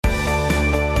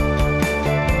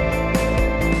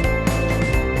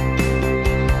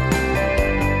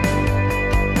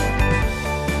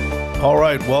All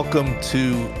right, welcome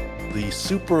to the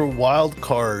Super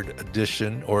Wildcard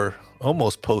edition, or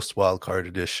almost post Wildcard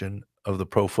edition of the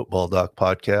Pro Football Doc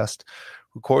podcast.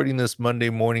 Recording this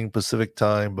Monday morning Pacific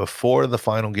time before the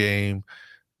final game,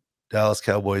 Dallas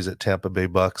Cowboys at Tampa Bay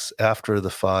Bucks, after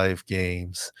the 5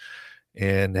 games,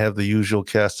 and have the usual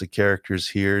cast of characters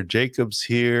here. Jacob's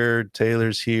here,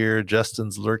 Taylor's here,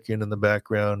 Justin's lurking in the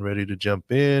background, ready to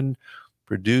jump in,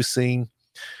 producing.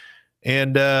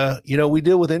 And, we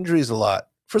deal with injuries a lot.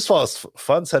 First of all, it's a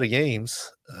fun set of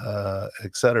games,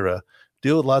 etc.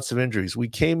 Deal with lots of injuries. We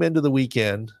came into the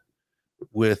weekend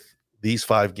with these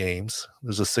 5 games.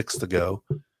 There's a 6th to go,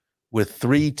 with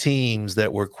 3 teams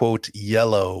that were, quote,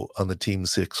 yellow on the Team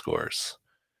 6 scores.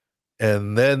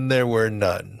 And then there were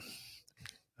none.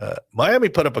 Miami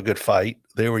put up a good fight.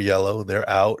 They were yellow. They're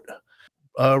out.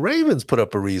 Ravens put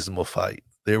up a reasonable fight.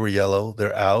 They were yellow.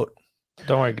 They're out.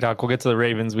 Don't worry, Doc. We'll get to the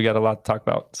Ravens. We got a lot to talk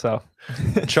about. So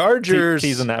Chargers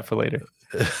teasing that for later.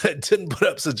 Didn't put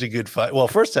up such a good fight. Well,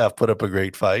 first half put up a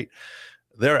great fight.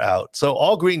 They're out. So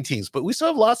all green teams, but we still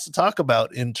have lots to talk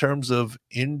about in terms of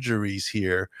injuries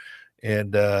here.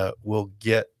 And we'll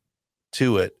get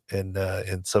to it in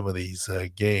some of these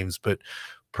games. But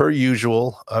per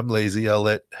usual, I'm lazy. I'll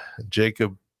let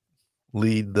Jacob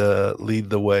lead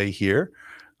the way here.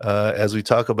 As we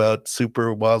talk about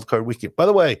Super Wildcard Weekend. By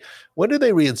the way, when did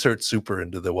they reinsert Super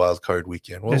into the Wildcard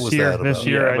Weekend? What was that about? This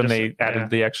year, when they added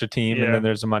the extra team, and then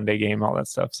there's a Monday game, all that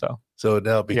stuff. So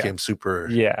now it became Super.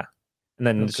 Yeah, and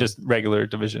then it's just regular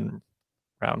division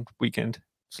round weekend.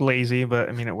 It's lazy, but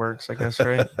I mean, it works, I guess,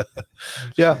 right?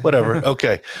 Yeah, whatever.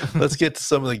 Okay, let's get to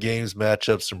some of the games,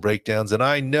 matchups, and breakdowns. And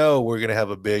I know we're going to have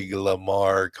a big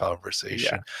Lamar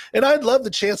conversation. Yeah. And I'd love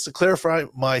the chance to clarify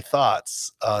my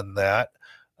thoughts on that.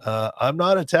 I'm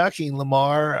not attacking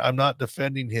Lamar. I'm not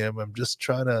defending him. I'm just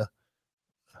trying to,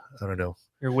 I don't know.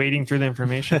 You're wading through the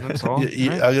information. That's all. Right?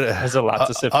 There's a lot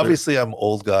to sift obviously, through. I'm an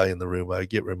old guy in the room. I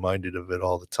get reminded of it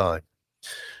all the time.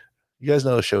 You guys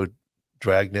know the show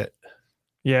Dragnet?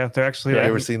 Yeah, they're actually. You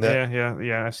ever seen that?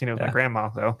 Yeah. I've seen it with my grandma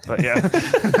though. But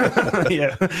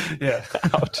yeah, yeah.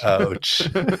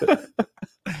 Ouch.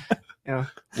 Yeah.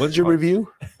 When's your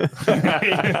review?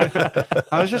 I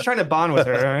was just trying to bond with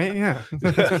her. All right. Yeah.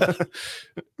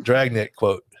 Dragnet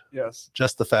quote. Yes.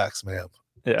 Just the facts, ma'am.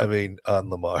 Yeah. I mean, on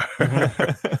Lamar.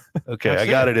 Okay, I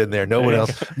got it in there. No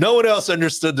one else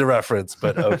understood the reference,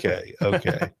 but okay.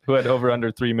 Who had over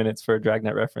under 3 minutes for a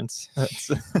Dragnet reference?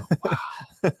 Wow.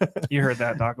 You heard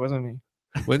that, Doc, wasn't me?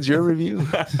 When's your review?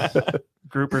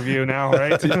 Group review now,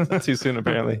 right? Too soon,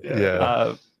 apparently.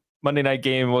 Yeah. Monday night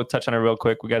game, we'll touch on it real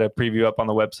quick. We got a preview up on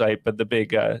the website, but the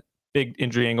big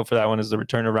injury angle for that one is the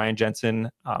return of Ryan Jensen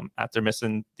after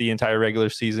missing the entire regular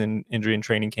season, injury in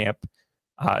training camp.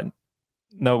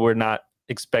 No, we're not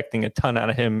expecting a ton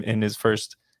out of him in his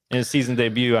season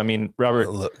debut. I mean, Robert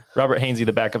Hainsey,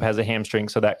 the backup, has a hamstring,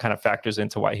 so that kind of factors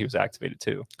into why he was activated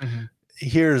too. Mm-hmm.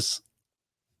 Here's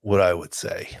what I would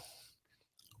say.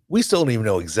 We still don't even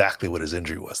know exactly what his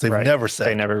injury was. They've never said.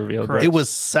 They never revealed. Correct. It was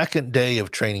second day of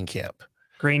training camp.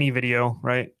 Grainy video,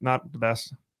 right? Not the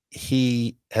best.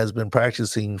 He has been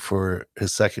practicing for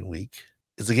his second week.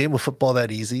 Is the game of football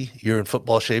that easy? You're in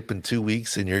football shape in 2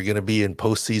 weeks and you're going to be in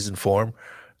postseason form.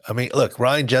 I mean, look,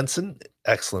 Ryan Jensen,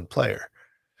 excellent player.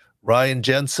 Ryan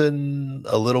Jensen,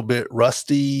 a little bit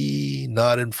rusty,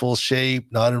 not in full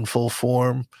shape, not in full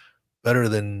form. Better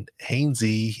than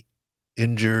Hainsey,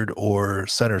 injured or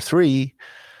center 3.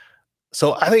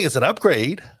 So I think it's an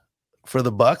upgrade for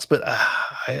the Bucks, but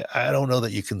I don't know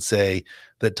that you can say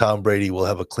that Tom Brady will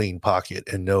have a clean pocket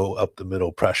and no up the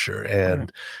middle pressure.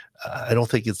 And I don't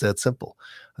think it's that simple.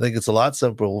 I think it's a lot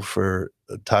simpler for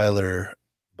Tyler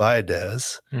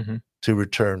Biadasz to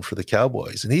return for the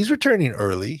Cowboys. And he's returning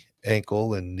early,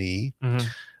 ankle and knee. Mm-hmm.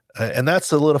 And that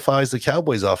solidifies the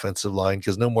Cowboys offensive line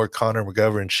because no more Connor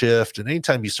McGovern shift. And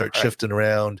anytime you start shifting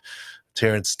around,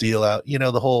 Terrence Steele out,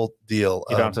 the whole deal.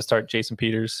 You don't have to start Jason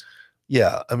Peters.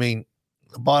 Yeah. I mean,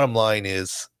 the bottom line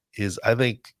is I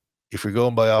think if you're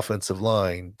going by offensive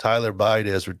line, Tyler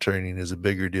Biadasz returning is a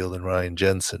bigger deal than Ryan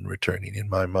Jensen returning in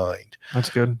my mind. That's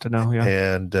good to know. Yeah.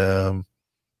 And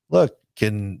look,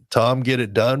 can Tom get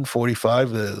it done? 45.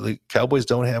 The Cowboys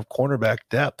don't have cornerback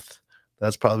depth.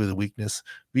 That's probably the weakness.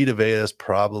 Vita Vea is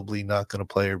probably not going to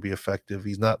play or be effective.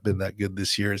 He's not been that good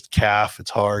this year. It's calf. It's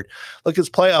hard. Look, it's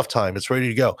playoff time. It's ready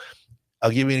to go.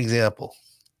 I'll give you an example.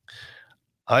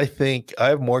 I think I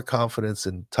have more confidence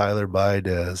in Tyler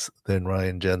Biadasz than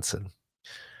Ryan Jensen.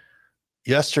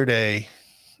 Yesterday,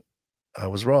 I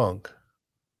was wrong.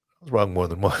 I was wrong more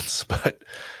than once, but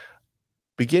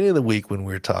beginning of the week when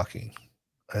we were talking,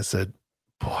 I said,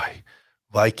 boy,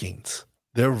 Vikings,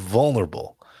 they're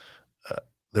vulnerable.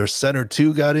 their center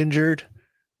 2 got injured.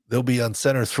 They'll be on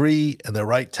center 3, and their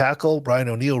right tackle, Brian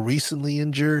O'Neill, recently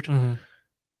injured. Mhm.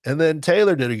 And then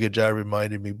Taylor did a good job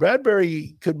reminding me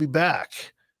Bradbury could be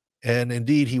back. And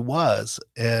indeed he was.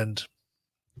 And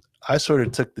I sort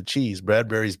of took the cheese.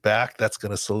 Bradbury's back. That's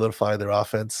going to solidify their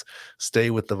offense, stay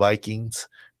with the Vikings.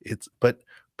 But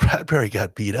Bradbury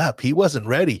got beat up. He wasn't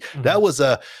ready. Mhm. That was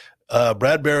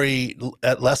Bradbury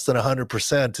at less than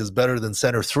 100% is better than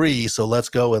center 3. So let's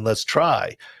go and let's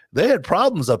try. They had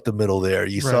problems up the middle there.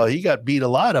 You saw he got beat a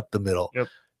lot up the middle. Yep.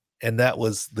 And that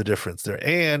was the difference there.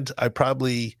 And I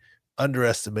probably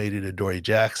underestimated Adoree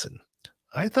Jackson.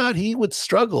 I thought he would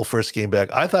struggle first game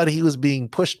back. I thought he was being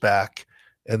pushed back,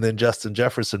 and then Justin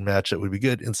Jefferson matchup would be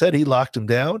good. Instead, he locked him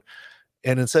down,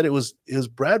 and instead it was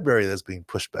Bradbury that's being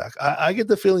pushed back. I get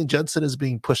the feeling Jensen is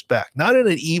being pushed back, not in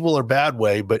an evil or bad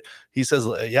way, but he says,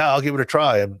 yeah, I'll give it a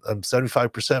try. I'm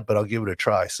 75%, but I'll give it a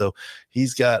try. So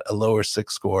he's got a lower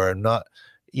 6 score. I'm not,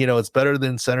 it's better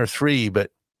than center 3,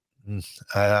 but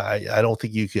I don't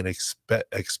think you can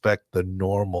expect the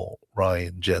normal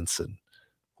Ryan Jensen.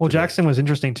 Well, Jackson was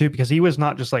interesting too, because he was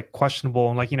not just like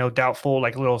questionable and doubtful,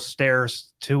 like little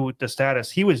stares to the status.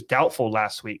 He was doubtful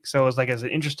last week. So it was like as an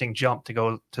interesting jump to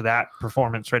go to that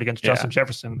performance right against Justin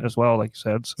Jefferson as well, like you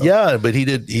said. So. Yeah, but he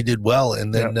did well.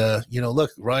 And then,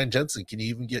 look, Ryan Jensen, can you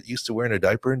even get used to wearing a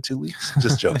diaper in 2 weeks?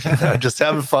 Just joking. Just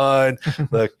having fun.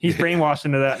 Look, he's brainwashed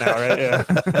into that now, right?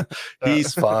 Yeah.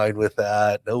 He's fine with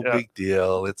that. No big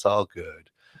deal. It's all good.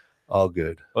 All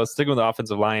good. Well, sticking with the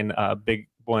offensive line, big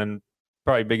one.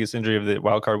 Probably biggest injury of the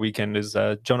wildcard weekend is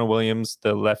Jonah Williams,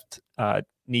 the left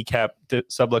kneecap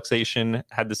subluxation,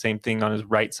 had the same thing on his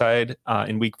right side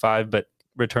in week 5, but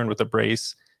returned with a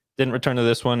brace. Didn't return to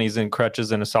this one. He's in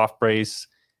crutches and a soft brace.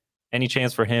 Any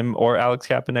chance for him or Alex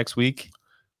Kappa next week?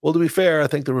 Well, to be fair, I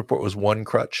think the report was one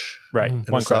crutch. Right.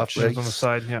 One crutch on the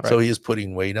side. Yeah. So he is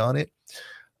putting weight on it.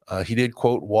 He did,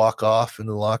 quote, walk off in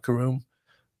the locker room.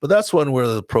 But that's one where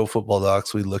the Pro Football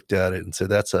Docs, we looked at it and said,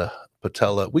 that's a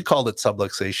patella. We called it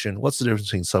subluxation. What's the difference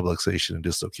between subluxation and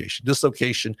dislocation?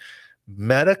 Dislocation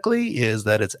medically is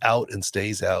that it's out and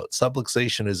stays out.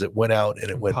 Subluxation is it went out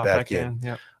and it went back in.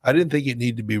 Yep. I didn't think it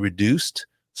needed to be reduced,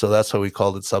 so that's why we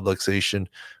called it subluxation.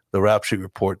 The Rap Sheet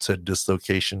report said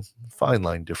dislocation. Fine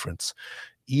line difference.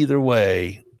 Either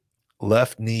way,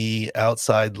 left knee,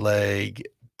 outside leg,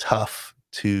 tough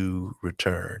to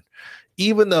return.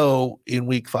 Even though in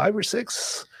week 5 or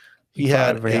 6, he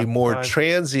had a more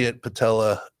transient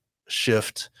patella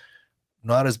shift,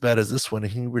 not as bad as this one.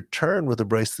 And he returned with a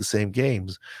brace the same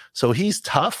games. So he's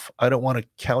tough. I don't want to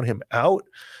count him out,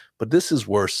 but this is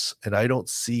worse. And I don't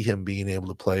see him being able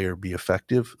to play or be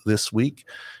effective this week.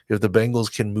 If the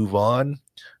Bengals can move on,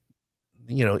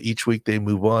 each week they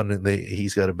move on and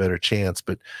he's got a better chance.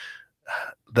 But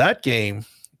that game,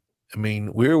 we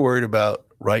were worried about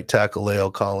right tackle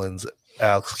La'el Collins,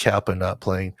 Alex Kappa not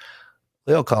playing.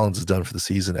 La'el Collins is done for the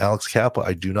season. Alex Kappa,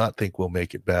 I do not think will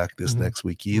make it back this next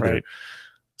week either. Right.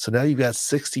 So now you've got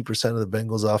 60% of the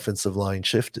Bengals offensive line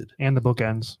shifted. And the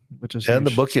bookends, which is huge. The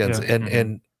bookends. Yeah.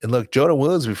 And look, Jonah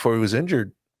Williams, before he was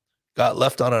injured, got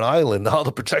left on an island. All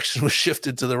the protection was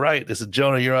shifted to the right. They said,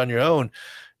 Jonah, you're on your own.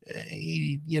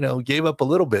 He, gave up a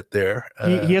little bit there.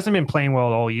 He hasn't been playing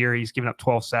well all year. He's given up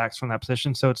 12 sacks from that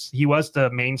position. So he was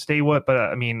the mainstay.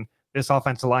 This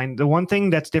offensive line, the one thing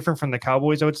that's different from the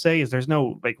Cowboys, I would say, is there's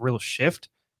no real shift.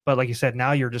 But like you said,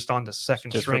 now you're just on the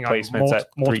second string on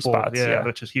multiple 3 spots,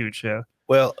 which is huge. Yeah.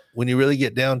 Well, when you really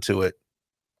get down to it,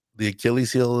 the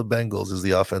Achilles heel of the Bengals is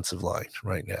the offensive line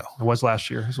right now. It was last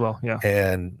year as well. Yeah.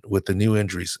 And with the new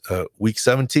injuries, week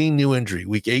 17, new injury,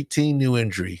 week 18, new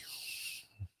injury.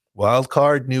 Wild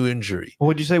card, new injury. Well,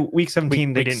 would you say week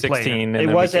 17 they didn't 16, play?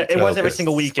 It was every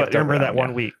single week, but remember that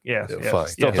 1 week. Yeah. Fine.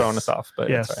 Still throwing us off, but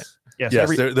yes. That's right. Yes,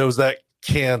 there was that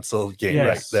canceled game,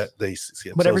 right? That they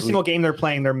skipped. But every single game they're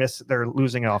playing, they're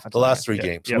losing offense. The last 3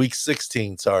 games. Yep. Week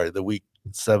 16, the week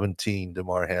 17,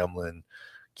 DeMar Hamlin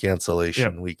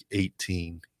cancellation. Yep. Week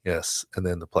 18, yes, and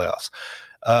then the playoffs.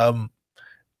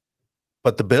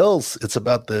 But the Bills, it's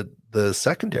about the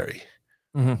secondary.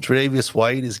 Mm-hmm. Tre'Davious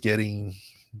White is getting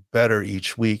better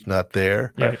each week, not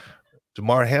there. Right.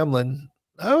 DeMar Hamlin,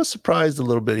 I was surprised a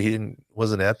little bit he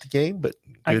wasn't at the game, but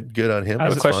good on him. I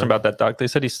have a question about that, Doc. They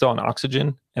said he's still on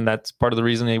oxygen, and that's part of the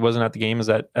reason he wasn't at the game. Is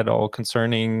that at all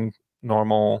concerning,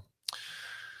 normal?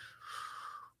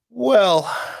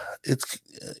 Well,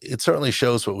 it certainly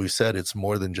shows what we've said. It's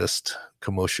more than just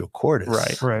commotio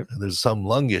cordis. Right. There's some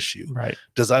lung issue. Right.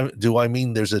 Do I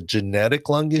mean there's a genetic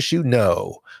lung issue?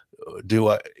 No.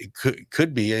 It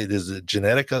could be it is a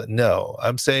genetic? No.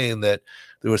 I'm saying that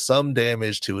there was some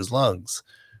damage to his lungs,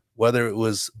 whether it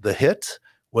was the hit,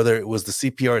 whether it was the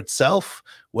CPR itself,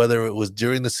 whether it was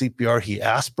during the CPR he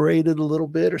aspirated a little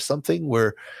bit or something,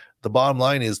 where the bottom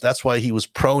line is that's why he was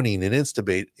proning and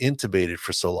intubated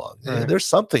for so long. Right. There's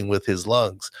something with his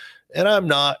lungs. And I'm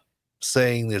not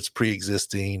saying it's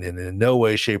pre-existing, and in no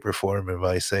way, shape, or form am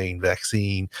I saying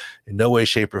vaccine. In no way,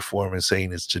 shape, or form is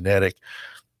saying it's genetic.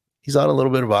 He's on a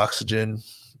little bit of oxygen,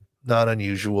 not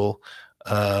unusual.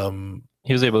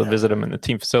 He was able to visit him in the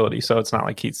team facility, so it's not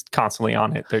like he's constantly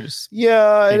on it. They're just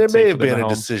and it may have been a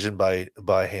decision by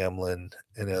Hamlin,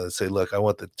 say, look, I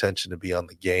want the attention to be on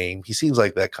the game. He seems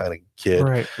like that kind of kid.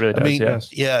 Right. really does,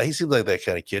 He seems like that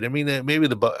kind of kid. I mean, maybe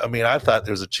I thought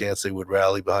there was a chance they would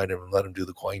rally behind him and let him do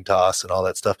the coin toss and all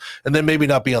that stuff, and then maybe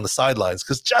not be on the sidelines,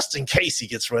 because just in case he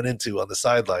gets run into on the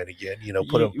sideline again,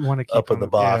 put him up in the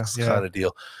box kind of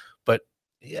deal. But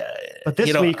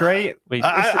this week, right?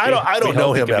 I don't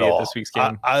know him at all. This week's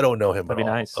game. I don't know him. That'd be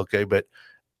nice. Okay, but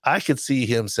I could see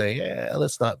him saying,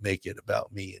 let's not make it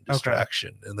about me and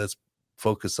distraction, and let's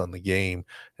focus on the game,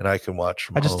 and I can watch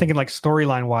from home. Thinking like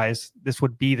storyline wise, this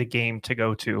would be the game to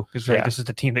go to, because this is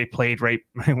the team they played right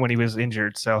when he was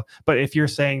injured. So, but if you're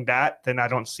saying that, then I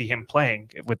don't see him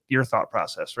playing with your thought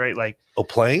process, right? Like,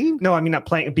 playing? No, I mean not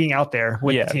playing, being out there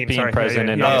with the team, being present.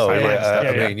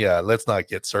 Let's not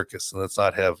get circus, and let's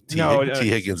not have T.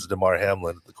 Higgins and DeMar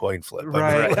Hamlin at the coin flip.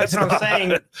 Right, that's what I'm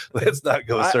saying. Let's not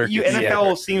go circus.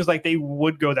 NFL seems like they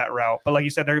would go that route, but like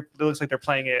you said, it looks like they're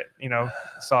playing it,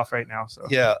 soft right now. So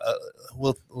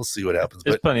we'll see what happens.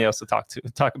 There's plenty else to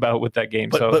talk about with that game.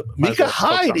 But Micah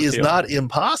Hyde is not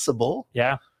impossible.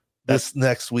 Yeah, this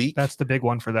next week. That's the big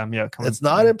one for them. Yeah, it's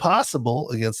not impossible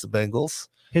against the Bengals.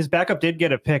 His backup did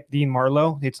get a pick, Dean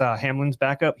Marlowe. It's Hamlin's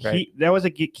backup. Right. That was a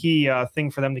key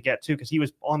thing for them to get too, because he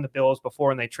was on the Bills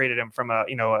before, and they traded him from a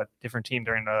different team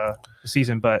during the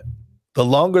season. But the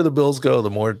longer the Bills go, the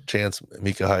more chance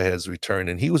Micah Hyde has return.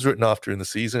 And he was written off during the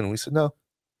season, and we said no.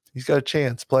 He's got a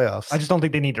chance, playoffs. I just don't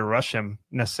think they need to rush him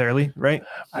necessarily, right?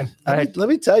 Let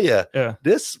me tell you,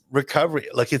 this recovery,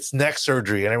 like it's neck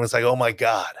surgery, and everyone's like, "Oh my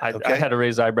god!" I had to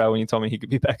raise eyebrow when you told me he could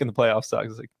be back in the playoffs. So I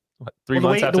was like, what, 3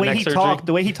 months after neck surgery?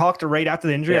 The way he talked right after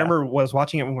the injury, I remember was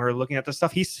watching it when we were looking at this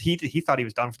stuff. He thought he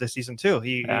was done for this season too.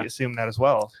 He assumed that as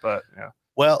well. But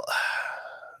well,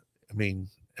 I mean,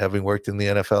 having worked in the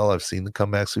NFL, I've seen the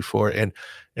comebacks before, and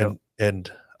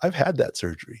I've had that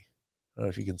surgery. I don't know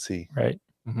if you can see. Right.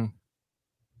 Mm-hmm.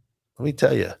 Let me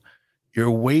tell you, you're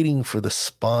waiting for the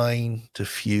spine to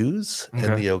fuse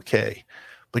and be okay.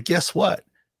 But guess what?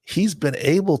 He's been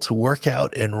able to work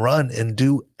out and run and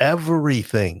do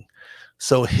everything.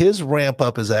 So his ramp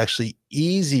up is actually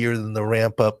easier than the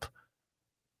ramp up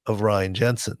of Ryan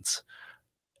Jensen's.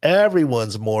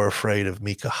 Everyone's more afraid of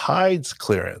Micah Hyde's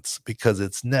clearance because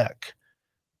it's neck.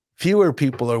 Fewer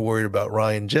people are worried about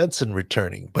Ryan Jensen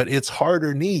returning, but it's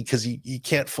harder knee because you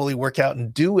can't fully work out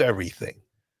and do everything,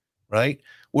 right?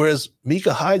 Whereas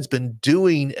Micah Hyde's been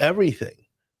doing everything,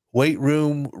 weight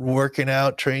room, working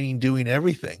out, training, doing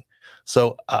everything.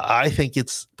 So I think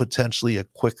it's potentially a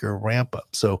quicker ramp up.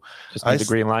 So just need the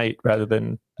green light rather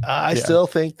than. I still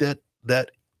think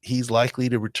that he's likely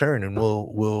to return, and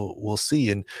we'll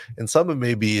see. And some of it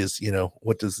maybe is,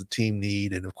 what does the team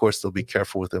need? And of course they'll be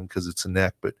careful with him because it's a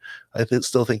neck, but I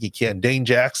still think he can. Dane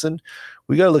Jackson,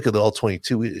 we got to look at the all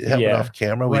 22. We have it off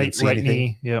camera. We didn't see anything.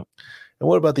 Knee, yeah. And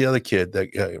what about the other kid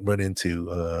that went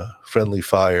into friendly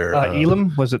fire?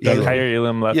 Elam, was it? Kaiir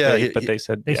Elam left late, but they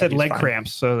said leg fine.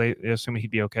 Cramps, so they assumed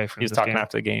he'd be okay. He was talking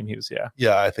after the game. He was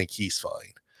I think he's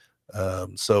fine.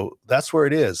 So that's where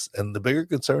it is. And the bigger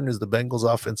concern is the Bengals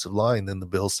offensive line than the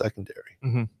Bills secondary.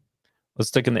 Mm-hmm. Let's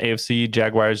stick in the AFC.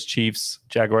 Jaguars, Chiefs.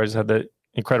 Jaguars had the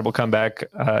incredible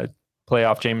comeback.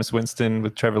 Playoff Jameis Winston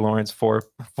with Trevor Lawrence, four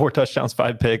touchdowns,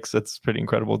 5 picks. That's pretty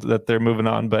incredible that they're moving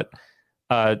on. But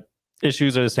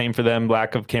issues are the same for them.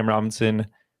 Lack of Cam Robinson.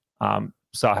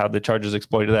 Saw how the Chargers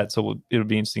exploited that. So it'll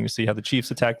be interesting to see how the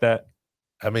Chiefs attack that.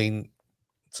 I mean,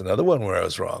 it's another one where I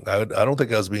was wrong. I don't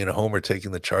think I was being a homer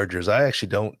taking the Chargers. I actually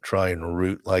don't try and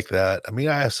root like that. I mean,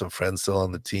 I have some friends still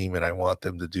on the team, and I want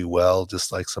them to do well,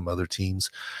 just like some other teams.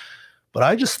 But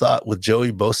I just thought with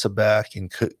Joey Bosa back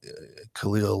and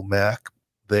Khalil Mack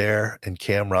there and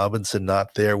Cam Robinson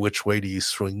not there, which way do you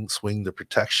swing the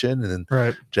protection? And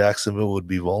then Jacksonville would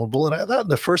be vulnerable. And I thought in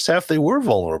the first half they were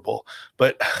vulnerable.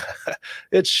 But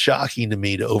it's shocking to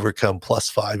me to overcome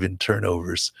 +5 in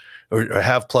turnovers. Or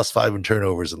have +5 in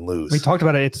turnovers and lose. We talked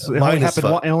about it. It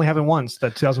only happened once, the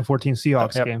 2014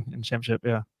 Seahawks game in championship.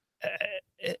 Yeah.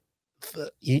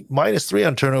 -3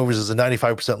 on turnovers is a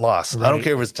 95% loss. Right. I don't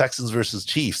care if it's Texans versus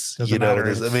Chiefs. Doesn't matter.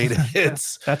 I mean,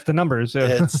 it's that's the numbers.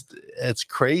 Yeah. It's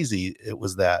crazy. It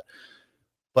was that.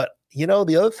 But the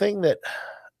other thing that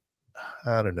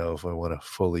I don't know if I want to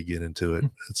fully get into it.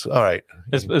 It's all right.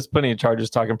 There's plenty of Chargers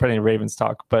talk and plenty of Ravens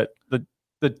talk, but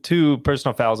the two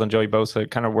personal fouls on Joey Bosa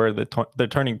kind of were the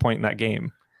turning point in that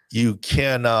game. You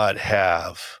cannot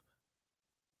have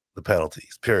the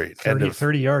penalties, period.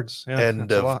 30 yards. Yeah,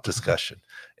 end of discussion.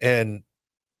 And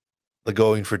the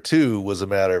going for 2 was a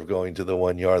matter of going to the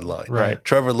 1 yard line. Right.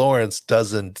 Trevor Lawrence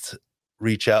doesn't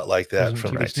reach out like that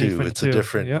from that 2. It's a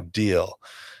different deal.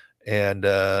 And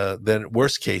then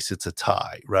worst case, it's a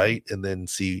tie, right? And then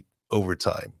see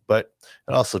overtime. But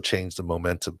it also changed the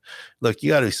momentum. Look,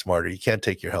 you got to be smarter. You can't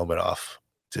take your helmet off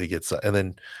to get some. And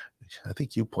then I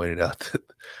think you pointed out that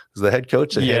it was the head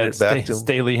coach that handed it back to him.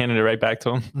 Staley handed it right back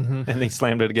to him, and he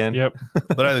slammed it again. Yep.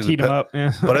 But I think teed him up.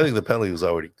 Yeah. But I think the penalty was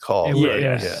already called.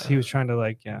 He was trying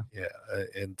to Yeah.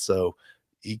 And so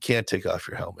you can't take off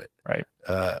your helmet. Right.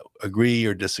 Agree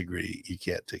or disagree, you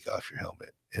can't take off your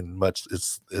helmet. And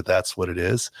that's what it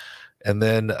is. And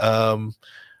then I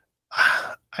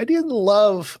didn't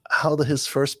love how his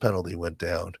first penalty went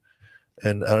down.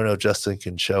 And I don't know if Justin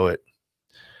can show it.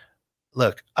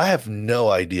 Look, I have no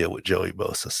idea what Joey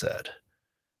Bosa said.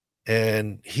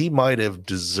 And he might have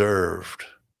deserved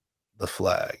the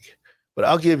flag. But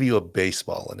I'll give you a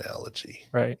baseball analogy.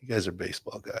 Right. You guys are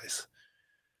baseball guys.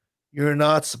 You're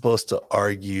not supposed to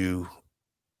argue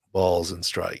balls and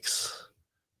strikes.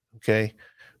 Okay?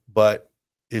 But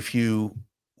if you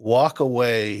walk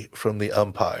away from the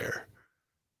umpire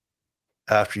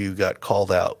after you got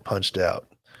called out, punched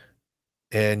out,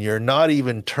 and you're not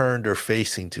even turned or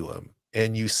facing to him,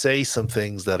 and you say some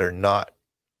things that are not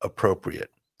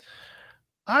appropriate,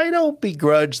 I don't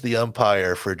begrudge the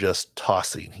umpire for just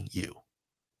tossing you.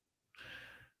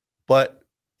 But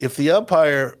if the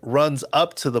umpire runs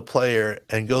up to the player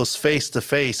and goes face to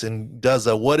face and does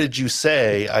a "what did you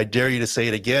say? I dare you to say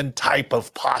it again" type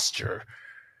of posture,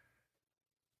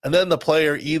 and then the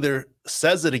player either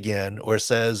says it again or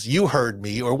says "you heard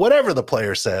me" or whatever the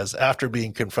player says after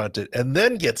being confronted and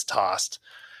then gets tossed,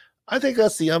 I think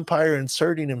that's the umpire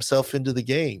inserting himself into the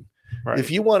game. Right. If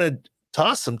you want to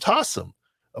toss him, toss him.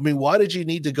 I mean, why did you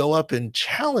need to go up and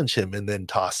challenge him and then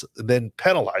then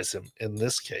penalize him in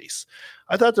this case?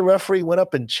 I thought the referee went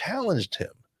up and challenged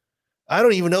him. I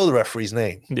don't even know the referee's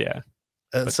name. Yeah.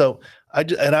 And so I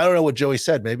don't know what Joey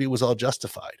said. Maybe it was all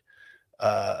justified.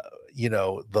 The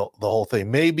whole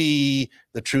thing. Maybe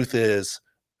the truth is,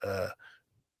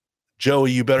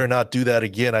 Joey, you better not do that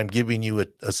again. I'm giving you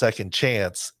a second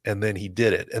chance. And then he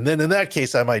did it. And then in that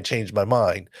case, I might change my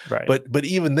mind. Right. But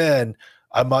even then,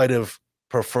 I might have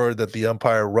preferred that the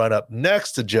umpire run up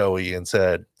next to Joey and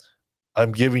said,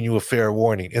 "I'm giving you a fair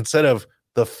warning," instead of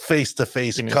the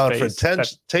face-to-face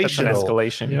confrontational. That's an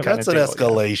escalation. Yep. That's an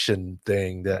escalation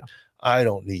thing that I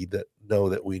don't know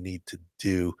that we need to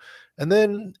do. And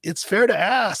then it's fair to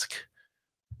ask,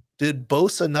 did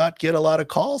Bosa not get a lot of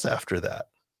calls after that?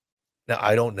 Now,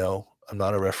 I don't know. I'm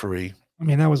not a referee. I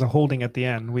mean, that was a holding at the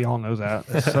end. We all know that.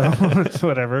 So it's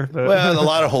whatever. But. Well, a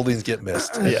lot of holdings get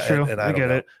missed. That's true. And I get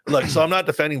it. Look, so I'm not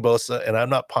defending Bosa, and I'm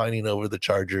not pining over the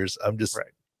Chargers. I'm just,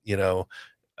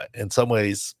 in some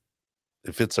ways,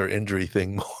 it fits our injury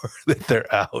thing more that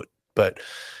they're out. But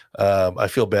I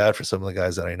feel bad for some of the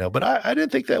guys that I know. But I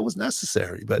didn't think that was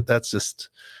necessary. But that's just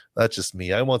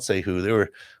me. I won't say who. There's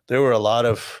a lot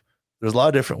of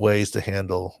different ways to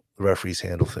the referees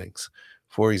handle things.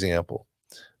 For example,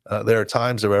 there are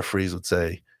times the referees would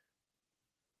say,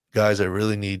 "Guys, I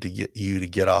really need to get you to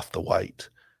get off the white.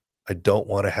 I don't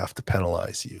want to have to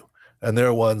penalize you." And there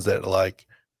are ones that are like,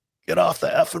 "Get off the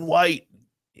effing white.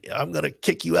 I'm going to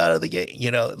kick you out of the game."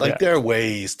 There are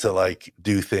ways to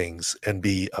do things and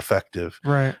be effective.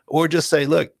 Right. Or just say,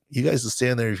 "Look, you guys can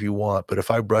stand there if you want, but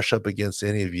if I brush up against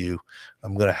any of you,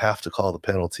 I'm going to have to call the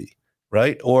penalty."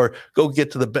 Right. Or go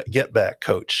get to the get back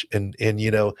coach. And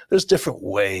there's different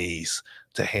ways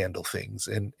to handle things.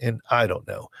 And I don't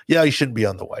know. Yeah, you shouldn't be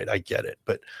on the white. I get it.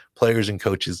 But players and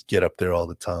coaches get up there all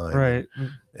the time. Right.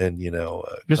 And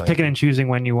just picking and choosing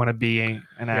when you want to be an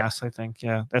ass, I think.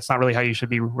 Yeah. That's not really how you should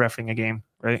be reffing a game.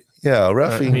 Right. Yeah.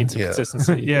 Reffing needs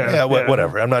consistency. Yeah.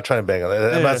 Whatever. I'm not trying to bang on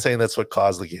that. I'm not saying that's what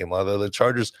caused the game. Although the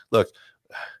Chargers, look,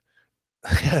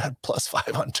 had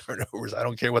 +5 on turnovers. I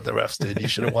don't care what the refs did. You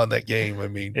should have won that game. I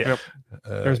mean,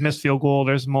 there's missed field goal.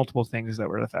 There's multiple things that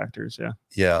were the factors. Yeah.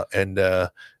 Yeah. And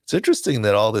it's interesting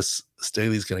that all this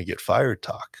Staley's going to get fired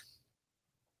talk.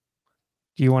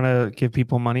 Do you want to give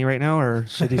people money right now, or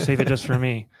should you save it just for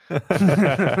me?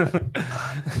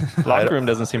 Locker room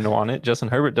doesn't seem to want it. Justin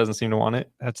Herbert doesn't seem to want it.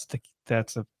 That's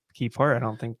a key part. I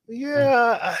don't think.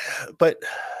 Yeah. But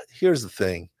here's the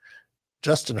thing.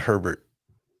 Justin Herbert,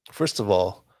 first of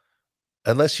all,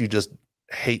 unless you just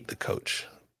hate the coach,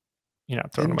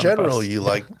 throwing in him general, on the bus. you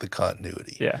like the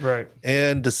continuity. Yeah. Right.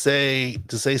 And to say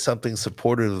something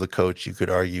supportive of the coach, you could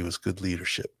argue is good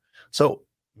leadership. So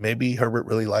maybe Herbert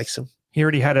really likes him. He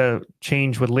already had a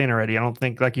change with Lynn already. I don't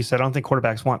think, like you said, I don't think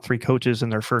quarterbacks want 3 coaches in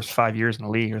their first 5 years in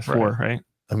the league or 4, right?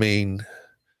 I mean,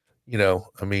 yeah,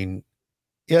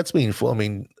 it's meaningful. I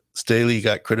mean, Staley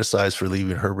got criticized for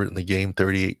leaving Herbert in the game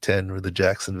 38-10 with the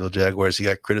Jacksonville Jaguars. He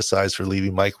got criticized for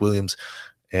leaving Mike Williams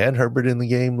and Herbert in the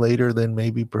game later than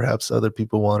maybe perhaps other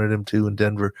people wanted him to in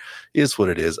Denver. Is what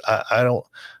it is. I don't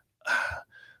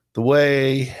 – the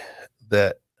way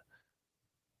that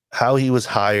how he was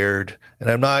hired,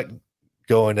 and I'm not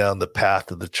going down the path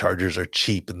of the Chargers are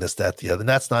cheap and this, that, the other. And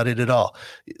that's not it at all.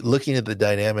 Looking at the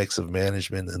dynamics of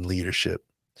management and leadership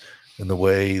and the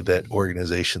way that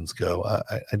organizations go,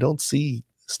 I don't see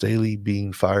Staley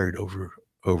being fired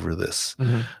over this.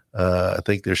 Mm-hmm. I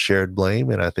think there's shared blame,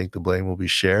 and I think the blame will be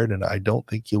shared, and I don't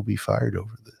think he'll be fired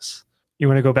over this. You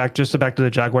want to go back to the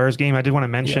Jaguars game? I did want to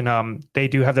mention they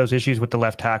do have those issues with the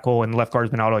left tackle, and the left guard's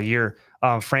been out all year.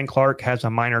 Frank Clark has a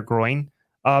minor groin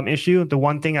issue. The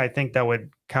one thing I think that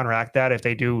would counteract that if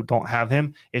they don't have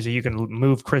him is that you can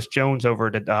move Chris Jones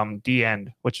over to D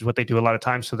end, which is what they do a lot of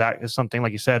times. So that is something,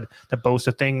 like you said, the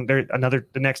Bosa thing. The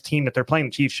next team that they're playing,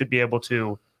 the Chiefs, should be able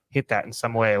to hit that in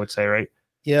some way, I would say, right?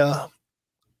 Yeah,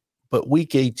 but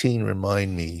week 18,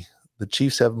 remind me, the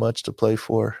Chiefs have much to play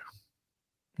for?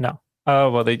 No.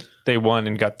 Oh, well, they won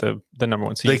and got the number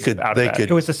 1 seed. They could.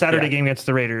 It was the Saturday game against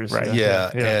the Raiders, right?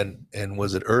 Yeah. And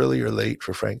was it early or late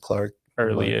for Frank Clark?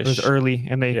 Early-ish. It was early,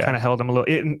 and they kind of held him a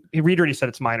little. Reed already said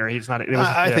it's minor. He's not.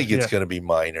 I think it's going to be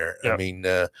minor. Yeah. I mean,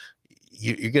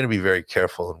 you're going to be very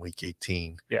careful in week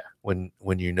 18. Yeah. When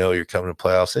you're coming to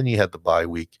playoffs, and you had the bye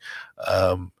week.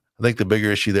 I think the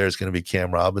bigger issue there is going to be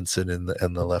Cam Robinson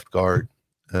and the left guard.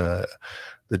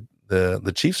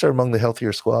 The Chiefs are among the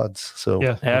healthier squads. So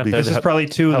this is probably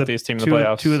two of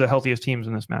the healthiest teams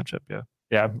in this matchup.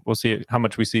 Yeah, we'll see how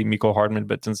much we see Mecole Hardman,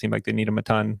 but it doesn't seem like they need him a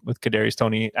ton with Kadarius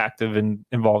Toney active and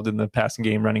involved in the passing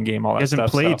game, running game, all that stuff. He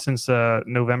hasn't played since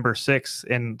November 6th,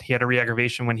 and he had a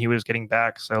re-aggravation when he was getting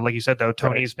back. So like you said, though,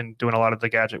 Toney's been doing a lot of the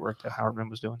gadget work that Hardman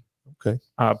was doing. Okay.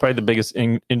 Probably the biggest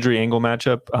injury angle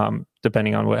matchup,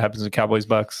 depending on what happens with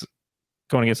Cowboys-Bucks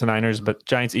going against the Niners, but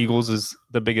Giants-Eagles is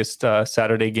the biggest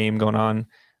Saturday game going on.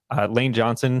 Lane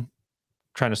Johnson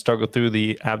trying to struggle through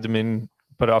the abdomen,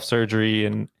 put off surgery,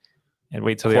 and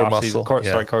wait till the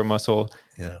offseason. Core muscle.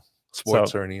 Yeah.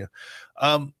 Sports hernia.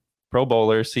 Pro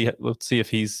Bowler. Let's see if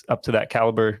he's up to that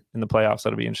caliber in the playoffs.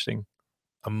 That'll be interesting.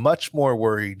 I'm much more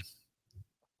worried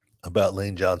about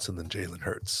Lane Johnson than Jalen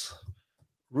Hurts.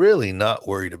 Really not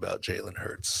worried about Jalen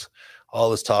Hurts. All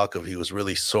this talk of he was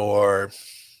really sore.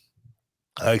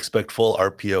 I expect full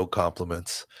RPO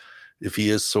compliments. If he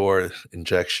is sore,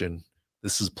 injection.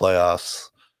 This is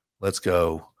playoffs. Let's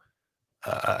go.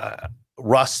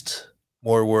 Rust.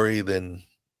 More worry than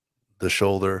the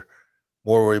shoulder.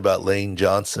 More worry about Lane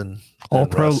Johnson. All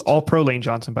pro Lane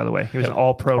Johnson, by the way. He was an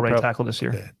all pro right tackle this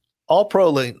year. Okay. All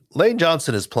pro Lane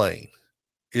Johnson is playing.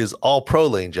 Is all pro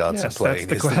Lane Johnson playing?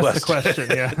 That's the question.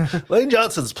 Yeah. Lane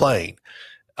Johnson's playing.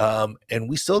 And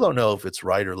we still don't know if it's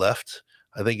right or left.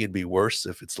 I think it'd be worse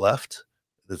if it's left.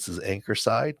 This is anchor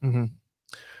side. Mm-hmm.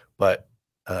 But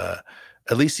at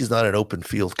least he's not an open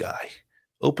field guy.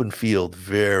 Open field,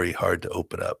 very hard to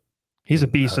open up. He's a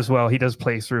beast as well. He does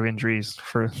play through injuries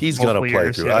for he's going to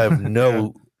play through. Yeah. I have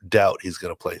no doubt he's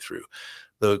going to play through.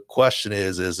 The question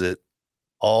is it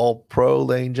all pro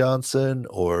Lane Johnson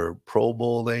or Pro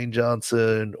Bowl Lane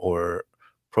Johnson or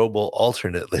Pro Bowl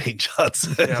alternate Lane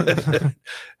Johnson? Yeah.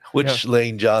 Which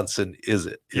Lane Johnson is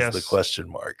it? Is the question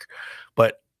mark.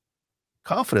 But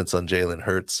confidence on Jalen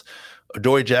Hurts.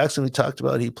 Adoree Jackson, we talked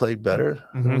about, he played better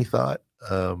than we thought.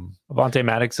 Avonte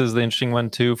Maddox is the interesting one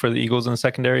too for the Eagles in the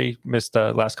secondary. Missed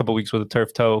the last couple of weeks with a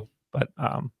turf toe, but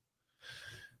I'm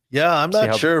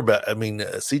not sure about. I mean,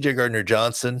 C.J.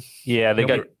 Gardner-Johnson. Yeah, they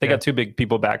got two big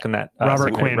people back in that.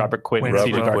 Robert Quinn and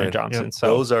C.J. Gardner-Johnson. Yep. So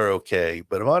those are okay,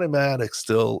 but Avonte Maddox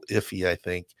still iffy, I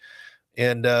think.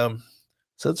 And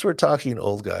since we're talking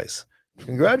old guys,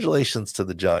 congratulations to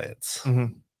the Giants.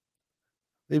 Mm-hmm.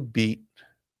 They beat.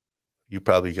 You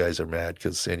probably guys are mad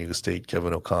because San Diego State,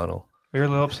 Kevin O'Connell. We're a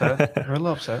little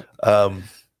upset.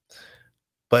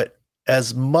 But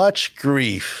as much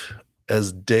grief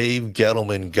as Dave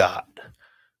Gettleman got,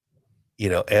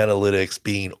 analytics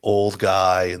being old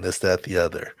guy and this, that, the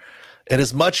other, and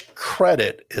as much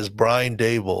credit as Brian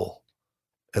Daboll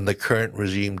and the current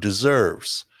regime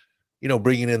deserves,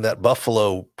 bringing in that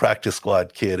Buffalo practice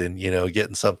squad kid and,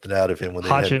 getting something out of him when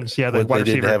they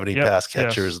didn't have any pass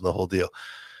catchers and the whole deal.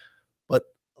 But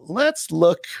let's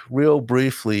look real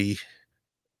briefly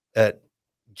at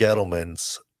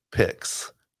Gettleman's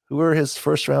picks, who were his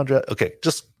first round? Okay,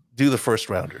 just do the first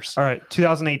rounders. All right,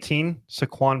 2018,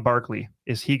 Saquon Barkley.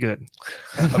 Is he good?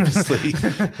 Obviously.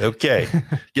 Okay.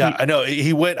 Yeah, I know.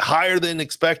 He went higher than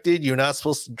expected. You're not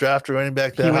supposed to draft a running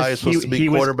back that high. You're supposed to be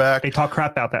quarterback. They talk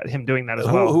crap about him doing that as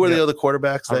well. Who are the other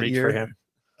quarterbacks I'll that year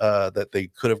that they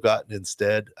could have gotten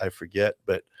instead? I forget.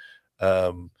 But,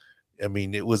 I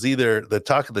mean, it was either the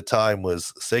talk of the time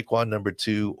was Saquon number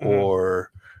 2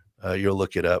 or you'll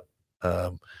look it up.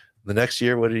 The next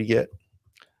year, what did he get?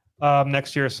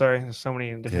 Next year, sorry. There's so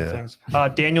many different things.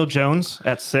 Daniel Jones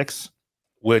at 6.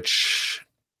 Which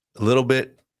a little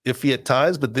bit iffy at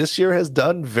times, but this year has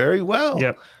done very well.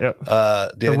 Yep.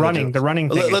 The running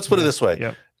thing. Let's put it this way.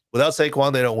 Yep. Without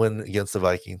Saquon, they don't win against the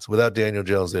Vikings. Without Daniel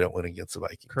Jones, they don't win against the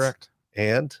Vikings. Correct.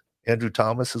 And Andrew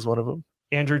Thomas is one of them.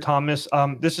 Andrew Thomas.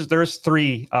 There's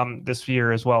 3 this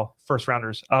year as well, first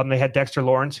rounders. They had Dexter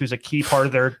Lawrence, who's a key part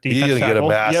of their defense. He's going to get a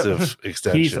massive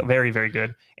extension. He's very, very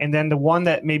good. And then the one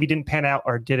that maybe didn't pan out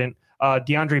or didn't,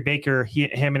 DeAndre Baker,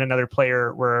 him and another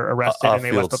player were arrested and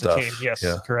they left the team. Yes,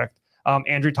 correct.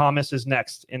 Andrew Thomas is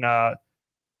next. And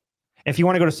if you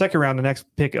want to go to second round, the next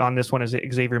pick on this one is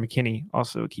Xavier McKinney,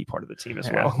 also a key part of the team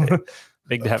as well.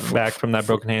 Big to have him back from that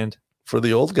broken hand. For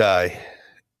the old guy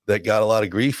that got a lot of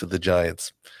grief at the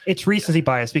Giants. It's recency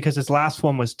bias because his last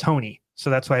one was Tony. So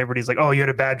that's why everybody's like, "Oh, you had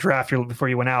a bad draft before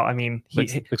you went out." I mean, he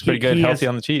looks pretty good, healthy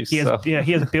on the Chiefs. He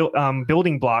has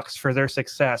building blocks for their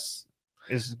success.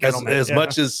 As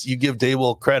much as you give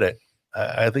Daboll credit,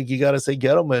 I think you got to say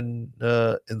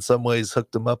Gettleman in some ways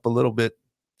hooked him up a little bit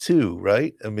too,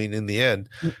 right? I mean, in the end.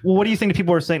 Well, what do you think the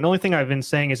people are saying? The only thing I've been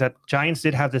saying is that Giants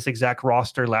did have this exact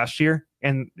roster last year,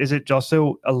 and is it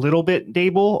also a little bit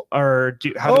Daboll or?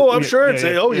 I'm sure it's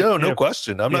no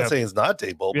question. I'm not saying it's not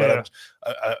Daboll, but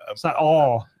it's not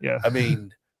all. Yeah, I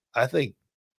mean, I think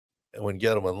when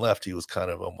Gettleman left, he was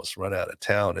kind of almost run out of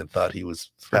town and thought he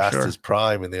was past his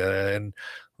prime. And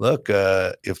look,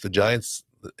 if the Giants,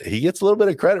 he gets a little bit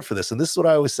of credit for this. And this is what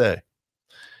I always say.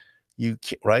 You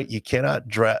cannot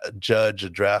judge a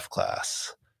draft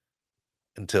class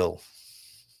until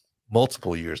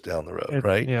multiple years down the road,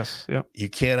 right? Yes. Yep. You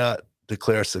cannot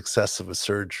declare success of a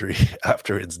surgery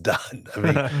after it's done. I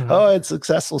mean, it's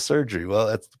successful surgery. Well,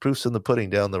 that's the proof's in the pudding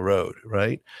down the road,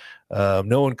 right?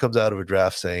 No one comes out of a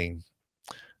draft saying,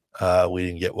 we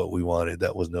didn't get what we wanted.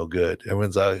 That was no good.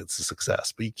 Everyone's out, it's a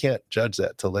success, but you can't judge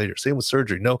that till later. Same with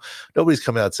surgery. Nobody's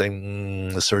come out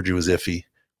saying the surgery was iffy.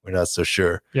 We're not so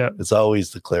sure. Yeah. It's always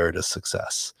declared a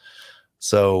success.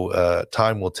 So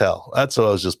time will tell. That's what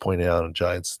I was just pointing out on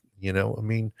Giants.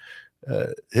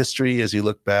 History, as you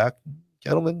look back,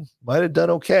 Gettleman might have done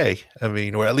okay. I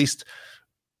mean, or at least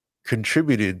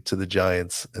contributed to the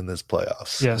Giants in this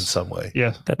playoffs in some way.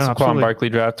 Yeah. That's Saquon Barkley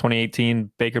draft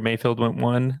 2018. Baker Mayfield went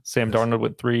 1, Sam Darnold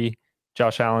went 3,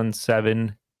 Josh Allen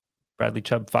 7, Bradley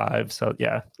Chubb 5. So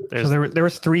yeah, there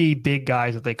was 3 big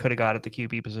guys that they could have got at the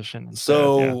QB position.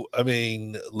 I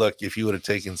mean, look, if you would have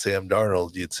taken Sam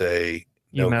Darnold, you'd say,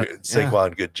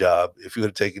 Saquon, good job. If you would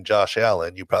have taken Josh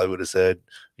Allen, you probably would have said,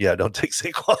 yeah, don't take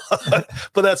Saquon.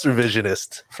 But that's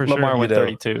revisionist. For Lamar went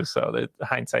 32, so the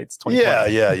hindsight's 20.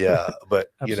 Yeah.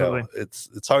 But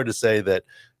it's hard to say that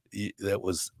that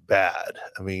was bad.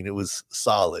 I mean, it was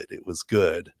solid. It was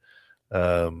good.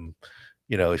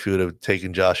 If you would have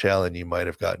taken Josh Allen, you might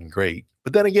have gotten great.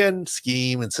 But then again,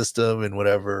 scheme and system and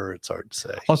whatever, it's hard to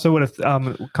say. Also, what if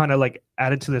kind of like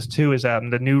added to this too is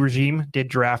the new regime did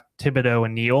draft Thibodeau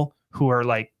and Neal, who are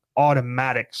like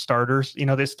automatic starters.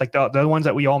 This like the ones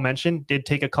that we all mentioned did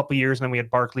take a couple years, and then we had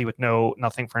Barkley with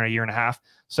nothing for a year and a half.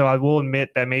 So I will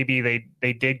admit that maybe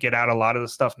they did get out a lot of the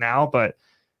stuff now, but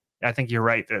I think you're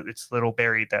right that it's a little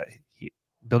buried that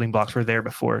building blocks were there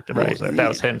before. Right. That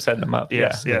was him setting them up.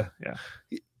 Yes. Yeah.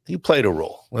 He played a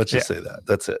role. Let's just say that.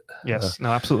 That's it. Yes.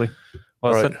 No, absolutely.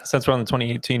 Well, since we're on the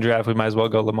 2018 draft, we might as well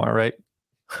go Lamar, right?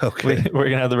 Okay. We're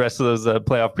going to have the rest of those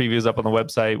playoff previews up on the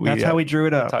website. That's how we drew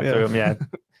it up. Talk through them,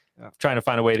 Trying to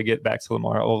find a way to get back to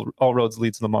Lamar. All roads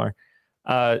lead to Lamar.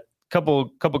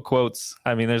 Couple quotes.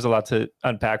 I mean, there's a lot to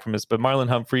unpack from this, but Marlon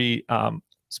Humphrey,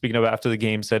 speaking of after the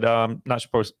game, said,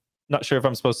 not sure if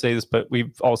I'm supposed to say this, but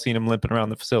we've all seen him limping around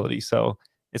the facility. So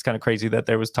it's kind of crazy that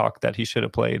there was talk that he should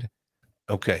have played.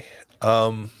 Okay.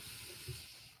 Let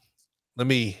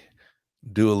me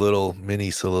do a little mini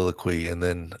soliloquy and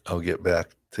then I'll get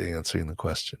back to answering the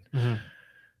question. Mm-hmm.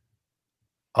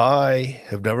 I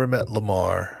have never met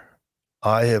Lamar.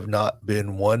 I have not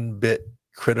been one bit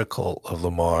critical of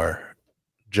Lamar,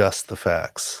 just the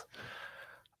facts.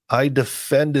 I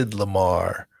defended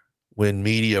Lamar when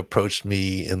media approached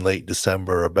me in late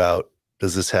December about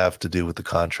does this have to do with the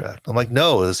contract? I'm like,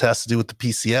 no, this has to do with the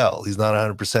PCL. He's not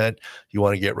 100%. You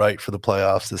want to get right for the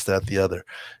playoffs, this, that, the other.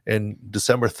 And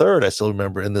December 3rd, I still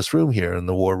remember in this room here in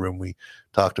the war room, we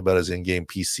talked about his in-game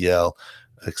PCL,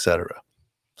 etc.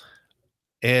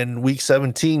 And week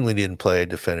 17, we didn't play a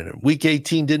definitive. Week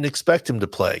 18, didn't expect him to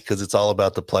play because it's all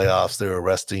about the playoffs. They were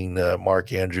resting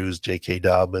Mark Andrews, J.K.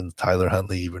 Dobbins, Tyler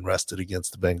Huntley even rested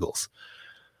against the Bengals.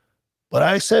 But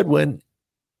I said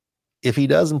if he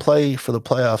doesn't play for the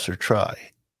playoffs or try,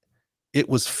 it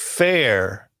was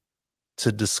fair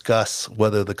to discuss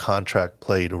whether the contract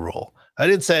played a role. I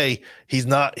didn't say he's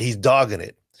dogging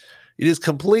it. It is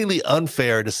completely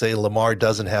unfair to say Lamar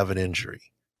doesn't have an injury.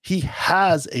 He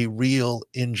has a real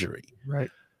injury. Right.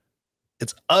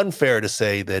 It's unfair to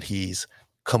say that he's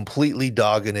completely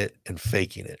dogging it and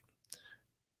faking it.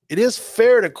 It is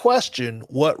fair to question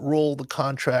what role the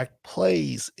contract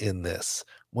plays in this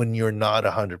when you're not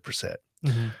 100%.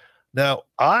 Mm-hmm. Now,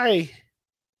 and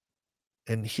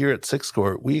here at Six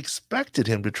Score, we expected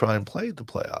him to try and play the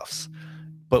playoffs,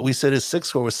 but we said his Six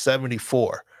Score was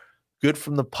 74. Good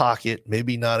from the pocket,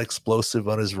 maybe not explosive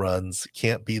on his runs,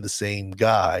 can't be the same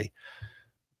guy,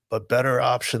 but better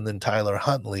option than Tyler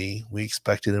Huntley. We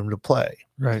expected him to play.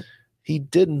 Right. He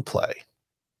didn't play.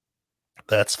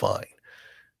 That's fine.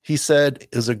 He said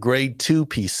it was a grade 2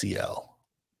 PCL,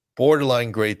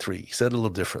 borderline grade 3. He said it a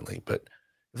little differently, but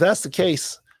if that's the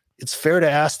case, it's fair to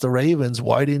ask the Ravens,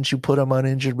 why didn't you put him on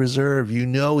injured reserve? You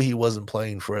know he wasn't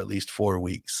playing for at least 4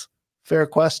 weeks. Fair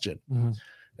question. Mm-hmm.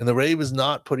 And the Ravens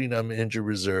not putting him in injured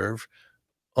reserve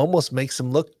almost makes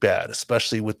him look bad,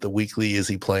 especially with the weekly, is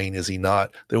he playing, is he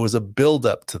not? There was a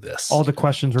buildup to this. All the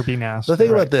questions were being asked. So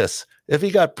think about this. If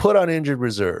he got put on injured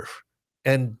reserve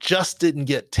and just didn't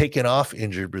get taken off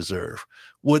injured reserve,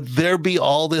 would there be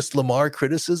all this Lamar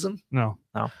criticism? No.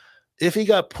 If he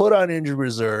got put on injured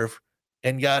reserve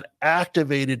and got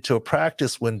activated to a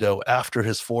practice window after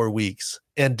his 4 weeks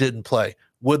and didn't play,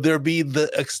 would there be the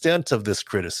extent of this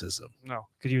criticism? No,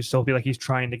 because you still be like he's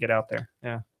trying to get out there.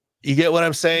 Yeah. You get what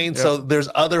I'm saying? Yeah. So there's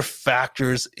other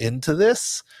factors into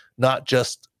this, not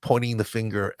just pointing the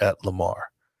finger at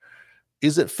Lamar.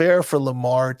 Is it fair for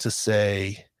Lamar to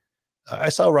say, I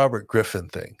saw Robert Griffin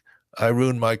thing, I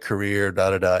ruined my career,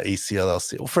 ACL,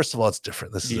 LCL. Well, first of all, it's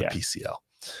different. This is a PCL.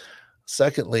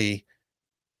 Secondly,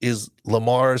 is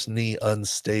Lamar's knee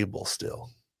unstable still?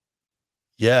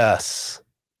 Yes.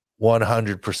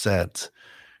 100%.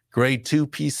 Grade 2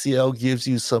 PCL gives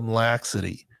you some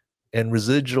laxity and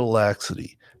residual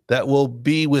laxity that will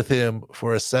be with him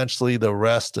for essentially the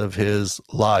rest of his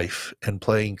life and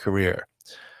playing career.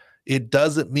 It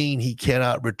doesn't mean he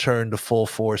cannot return to full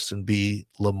force and be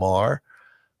Lamar.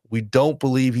 We don't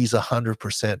believe he's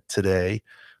 100% today,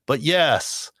 but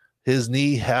yes, his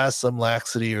knee has some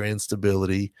laxity or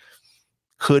instability.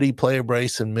 Could he play a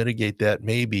brace and mitigate that?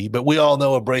 Maybe, but we all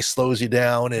know a brace slows you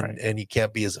down and you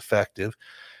can't be as effective.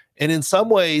 And in some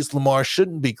ways, Lamar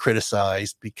shouldn't be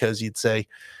criticized because you'd say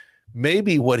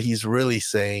maybe what he's really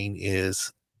saying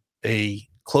is a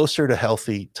closer to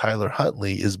healthy Tyler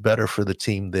Huntley is better for the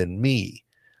team than me.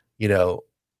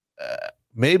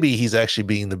 Maybe he's actually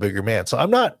being the bigger man. So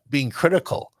I'm not being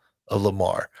critical of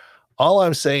Lamar. All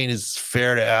I'm saying is it's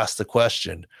fair to ask the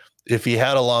question, if he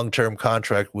had a long-term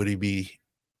contract,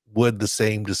 would the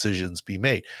same decisions be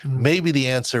made? Mm-hmm. Maybe the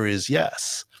answer is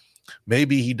yes.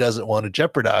 Maybe he doesn't want to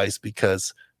jeopardize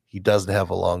because he doesn't have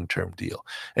a long-term deal.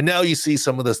 And now you see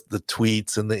some of the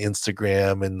tweets and the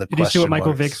Instagram and the Did you see what Michael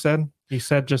marks. Vick said? He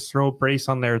said, just throw a brace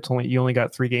on there. You only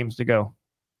got 3 games to go.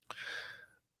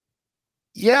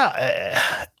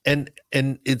 Yeah. And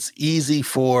it's easy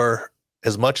for,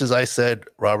 as much as I said,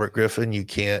 Robert Griffin, you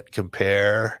can't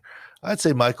compare. I'd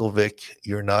say Michael Vick,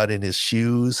 you're not in his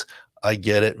shoes. I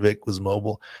get it. Vic was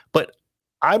mobile, but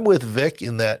I'm with Vic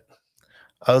in that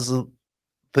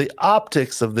the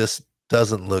optics of this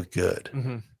doesn't look good.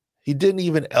 Mm-hmm. He didn't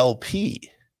even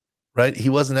LP, right? He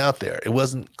wasn't out there. It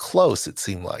wasn't close. It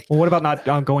seemed like. Well, what about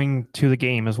not going to the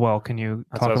game as well? Can you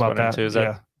talk about that?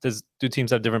 Too. Do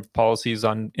teams have different policies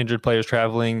on injured players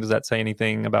traveling? Does that say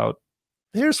anything about?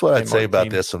 Here's what I'd say about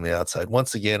this from the outside.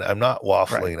 Once again, I'm not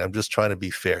waffling. Right. I'm just trying to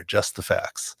be fair, just the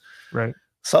facts. Right.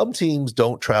 Some teams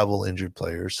don't travel injured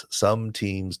players. Some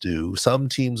teams do. Some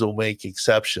teams will make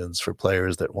exceptions for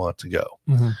players that want to go.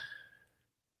 Mm-hmm.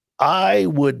 I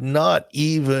would not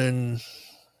even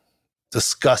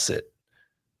discuss it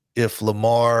if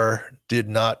Lamar did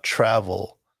not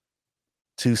travel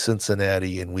to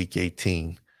Cincinnati in week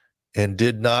 18 and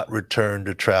did not return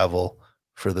to travel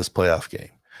for this playoff game.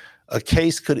 a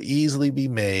case could easily be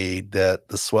made that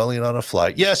the swelling on a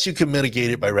flight, yes, you can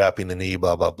mitigate it by wrapping the knee,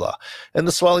 blah, blah, blah. And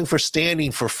the swelling for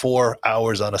standing for 4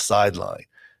 hours on a sideline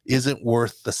isn't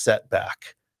worth the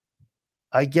setback.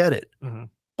 I get it. Mhm.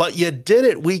 But you did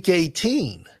it week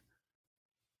 18.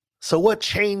 So what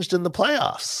changed in the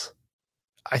playoffs?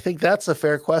 I think that's a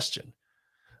fair question.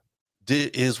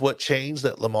 Is what changed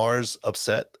that Lamar's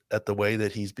upset at the way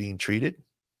that he's being treated?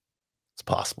 It's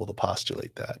possible to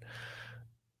postulate that.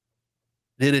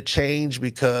 Did it change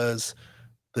because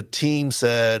the team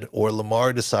said, or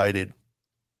Lamar decided,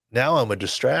 now I'm a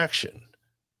distraction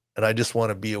and I just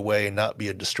want to be away and not be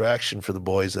a distraction for the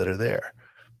boys that are there?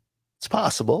 It's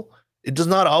possible. It does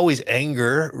not always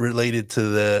anger related to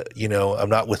the, I'm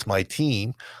not with my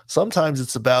team. Sometimes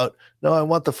it's about, no, I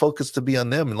want the focus to be on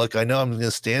them. And look, I know I'm going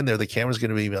to stand there. The camera's going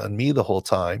to be on me the whole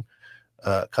time.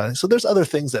 So there's other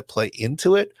things that play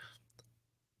into it.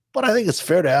 But I think it's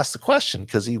fair to ask the question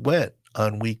because he went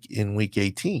in week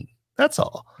 18. That's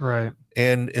all. Right.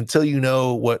 And until you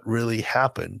know what really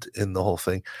happened in the whole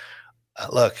thing,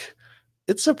 look,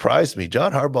 it surprised me.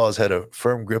 John Harbaugh has had a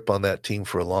firm grip on that team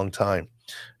for a long time.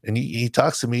 And he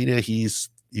talks to media.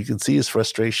 You can see his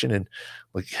frustration, and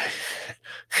like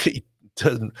he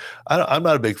doesn't. I'm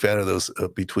not a big fan of those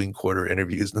between quarter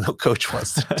interviews. No coach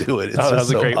wants to do it. It's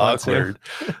just so awkward.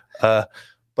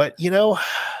 But I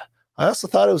also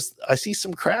thought I see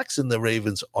some cracks in the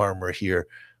Ravens' armor here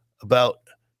about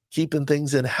keeping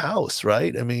things in house.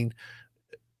 Right? I mean,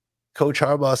 Coach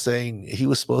Harbaugh saying he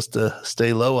was supposed to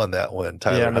stay low on that one.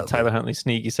 Tyler Huntley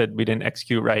sneak. He said we didn't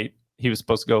execute right. He was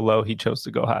supposed to go low. He chose to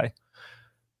go high.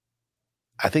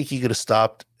 I think he could have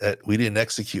stopped at, we didn't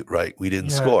execute right. We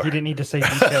didn't score. He didn't need to say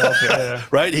details.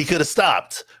 Right? He could have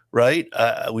stopped, right?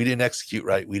 We didn't execute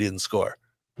right. We didn't score,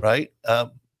 right?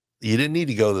 You didn't need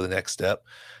to go to the next step.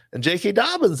 And J.K.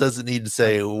 Dobbins doesn't need to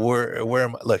say, where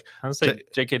am I? Look, I would say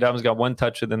J.K. Dobbins got one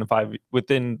touch within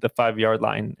the 5-yard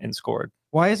line and scored.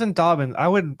 Why isn't Dobbins? I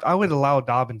would allow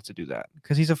Dobbins to do that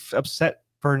because he's upset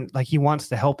for he wants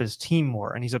to help his team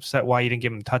more, and he's upset why you didn't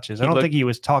give him touches. I don't think he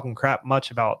was talking crap much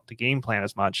about the game plan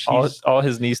as much. All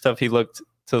his knee stuff, he looked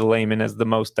to the layman as the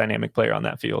most dynamic player on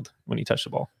that field when he touched the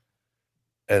ball.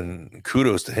 And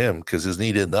kudos to him because his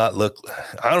knee did not look.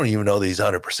 I don't even know that he's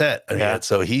 100%.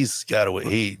 So he's got to.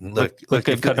 He look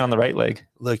good cutting on the right leg.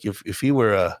 Look, if he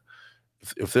were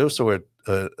if there was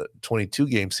a 22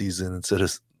 game season instead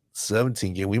of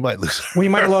 17 game, we might lose. We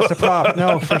might have lost a prop.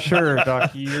 No, for sure,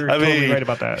 Doc. You're totally right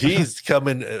about that. He's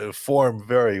coming form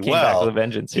very Came well. Back with a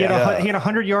vengeance. He had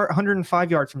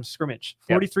 105 yards from scrimmage,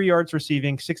 43 yards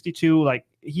receiving, 62. Like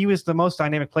he was the most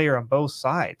dynamic player on both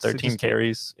sides. 13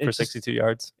 carries for 62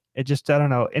 yards. It just, I don't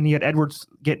know. And he had Edwards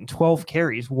getting 12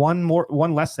 carries, one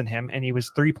less than him, and he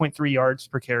was 3.3 yards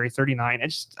per carry, 39.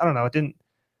 I don't know. It didn't.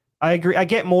 I agree. I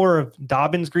get more of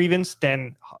Dobbins' grievance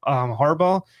than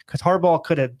Harbaugh, because Harbaugh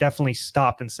could have definitely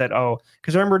stopped and said,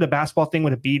 because remember the basketball thing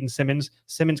with Embiid and Simmons?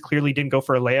 Simmons clearly didn't go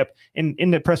for a layup. And in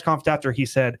the press conference after, he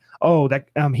said, that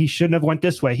he shouldn't have went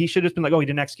this way. He should have been like, he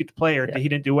didn't execute the play, or he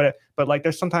didn't do what. But like,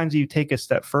 there's sometimes you take a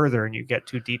step further and you get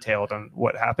too detailed on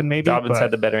what happened. Maybe Dobbins had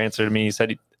the better answer to me. He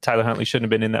said Tyler Huntley shouldn't have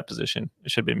been in that position. It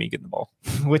should have been me getting the ball.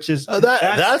 Which is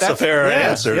that's a fair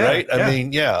answer, right?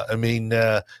 I mean,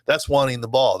 that's wanting the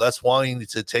ball. That's wanting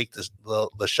to take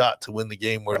the shot to win the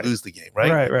game or lose the game,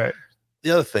 right? Right.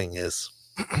 The other thing is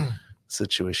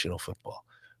situational football.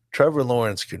 Trevor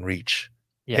Lawrence can reach.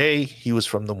 Yeah. A, he was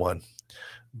from the 1.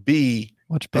 B,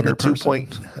 much bigger on the 2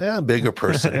 point, bigger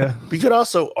person. Yeah. We could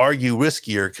also argue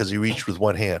riskier because he reached with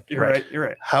one hand. You're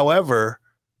right. However,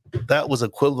 that was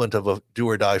equivalent of a do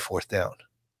or die 4th down.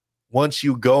 Once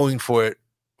you going for it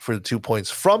for the 2 points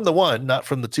from the 1, not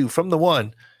from the 2, from the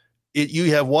 1,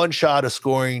 you have one shot of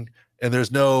scoring and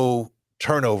there's no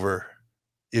turnover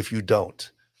if you don't.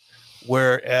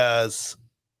 Whereas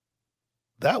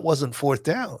that wasn't 4th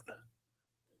down.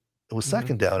 It was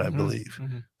 2nd down, I believe.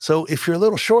 Mm-hmm. So if you're a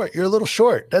little short, you're a little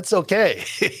short. That's okay.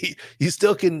 You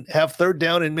still can have 3rd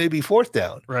down and maybe 4th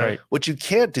down. Right. What you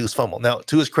can't do is fumble. Now,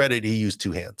 to his credit, he used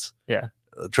 2 hands. Yeah.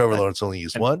 Trevor Lawrence only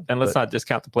used 1. And let's not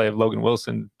discount the play of Logan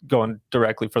Wilson going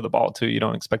directly for the ball, too. You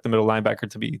don't expect the middle linebacker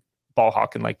to be ball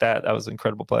hawking like that. That was an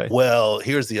incredible play. Well,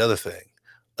 here's the other thing,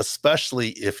 especially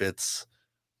if it's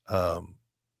not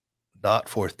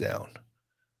 4th down.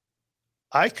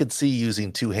 I could see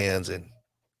using 2 hands and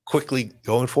quickly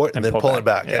going for it and then pulling it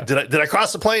back. Yeah. Did I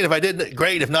cross the plane? If I didn't,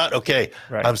 great. If not, okay.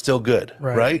 Right. I'm still good.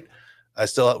 Right. I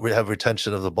still have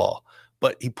retention of the ball.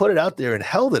 But he put it out there and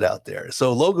held it out there.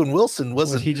 So Logan Wilson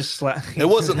wasn't. He just slapped. It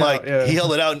wasn't like he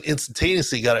held it out and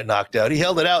instantaneously got it knocked out. He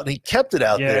held it out and he kept it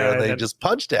out there, and they just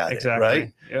punched at it,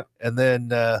 right? Yeah. And then,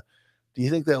 do you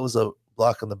think that was a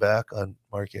block on the back on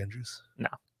Mark Andrews?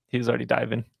 He was already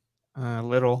diving.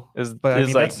 Little, It was, but I it was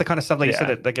mean like that's the kind of stuff like you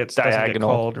said that gets doesn't get diagonal.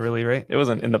 called really, right? it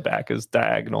wasn't in the back. It was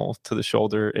diagonal to the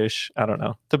shoulder ish. I don't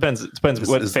know. Depends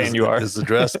what fan you are. Is the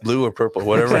dress blue or purple?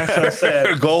 Whatever. That's what I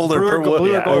said. Gold or Blue or purple,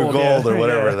 blue or or gold, gold yeah. or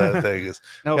whatever Yeah. that thing is.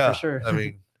 No, Yeah, for sure.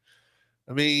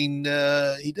 I mean,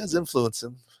 he does influence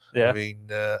him. Yeah. I mean,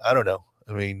 I don't know.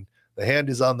 I mean, the hand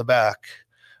is on the back.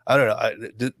 I don't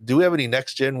know. Do we have any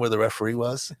next gen where the referee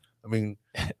was? I mean,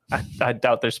 I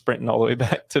doubt they're sprinting all the way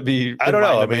back to be. I don't in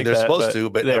line know. I to mean, make they're that, supposed to,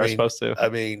 but they I are mean, supposed to. I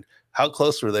mean, how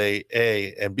close were they?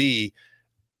 A and B.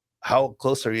 How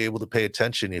close are you able to pay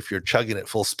attention if you're chugging at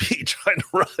full speed trying to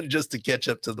run just to catch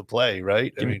up to the play?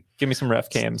 Right. Give me some ref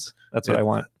cams. That's what I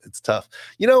want. It's tough.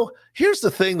 Here's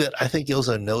the thing that I think goes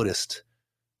unnoticed.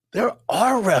 There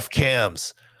are ref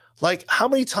cams. Like, how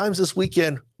many times this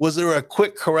weekend was there a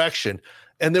quick correction?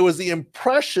 And there was the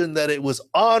impression that it was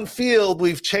on field.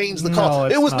 We've changed the call. No,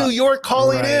 it's It was not. New York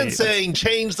calling in Right. saying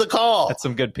change the call. That's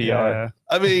some good PR. Yeah.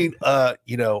 I mean,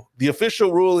 the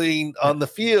official ruling on the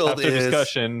field After is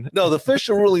discussion, no. The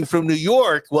official ruling from New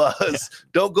York was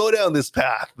don't go down this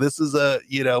path. This is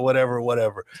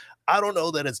whatever. I don't know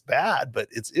that it's bad, but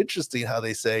it's interesting how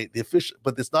they say the official.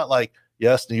 But it's not like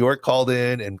yes, New York called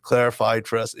in and clarified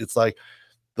for us. It's like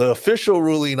the official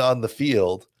ruling on the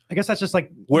field. I guess that's just like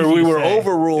Where easy we to were say.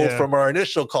 overruled Yeah. from our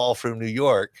initial call from New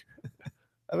York.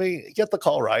 I mean, get the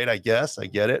call right, I guess. I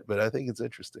get it, but I think it's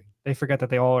interesting. They forget that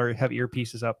they all have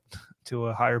earpieces up to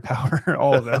a higher power,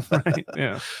 all of them, right?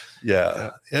 Yeah. Yeah.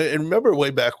 And remember way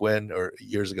back when, or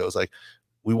years ago, it's like,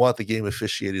 we want the game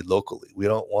officiated locally. We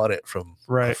don't want it from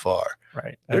Right. afar.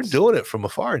 right? They're That's- doing it from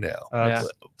afar now. Yeah.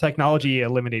 Technology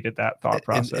eliminated that thought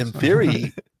process. In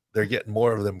theory, they're getting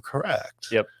more of them correct.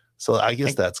 Yep. So I guess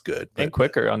And- that's good. But And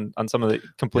quicker on some of the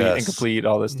complete, Yes. incomplete,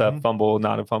 all this stuff, Mhm. fumble,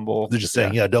 not a fumble. they're just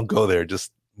saying, yeah, don't go there.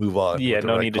 Just move on. Yeah, with the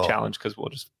no right need call. to challenge because we'll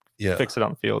just Yeah. fix it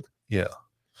on the field. Yeah.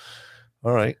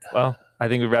 All right. Well, I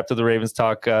think we wrapped up the Ravens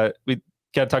talk. We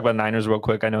got to talk about Niners real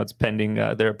quick. I know it's pending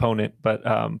their opponent, but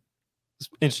it's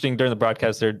interesting during the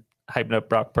broadcast. They're hyping up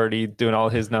Brock Purdy, doing all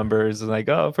his numbers, and like,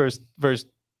 oh, first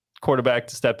quarterback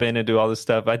to step in and do all this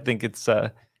stuff. I think it's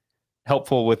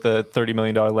helpful with the $30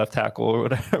 million left tackle or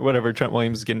whatever Trent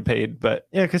Williams is getting paid. But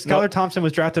yeah, because No- Skylar Thompson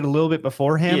was drafted a little bit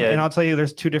before him, Yeah. and I'll tell you,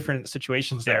 there's two different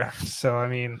situations there. So I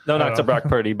mean, no I knock don't to know. Brock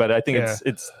Purdy, but I think Yeah.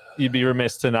 it's you'd be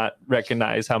remiss to not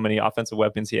recognize how many offensive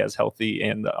weapons he has healthy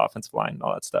and the offensive line and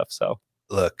all that stuff. So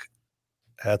Look,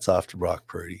 hats off to Brock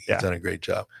Purdy. He's Yeah. done a great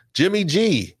job. Jimmy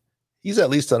G, he's at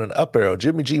least on an up arrow.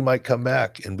 Jimmy G might come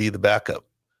back and be the backup.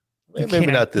 You Maybe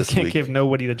can't- not this You can't week. give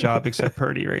nobody the job except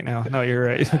Purdy right now. No, you're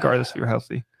right. Regardless if you're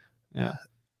healthy.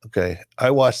 Okay.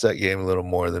 I watched that game a little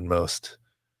more than most.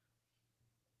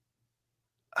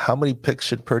 How many picks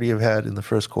should Purdy have had in the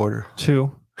first quarter?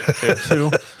 Two.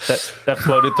 that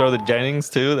floated throw to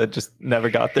Jennings too, that just never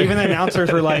got there. Even the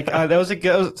announcers were like, that was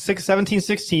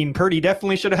 17-16. Purdy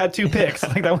definitely should have had 2 picks.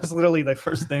 Like that was literally the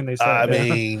first thing they said. I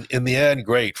Yeah. mean, in the end,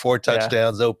 great. 4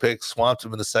 touchdowns, no picks, swamped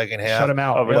him in the second half. Shut him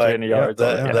out. Over Yeah. 300 yards.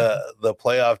 The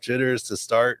playoff jitters to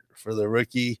start for the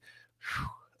rookie. Whew,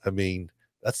 I mean,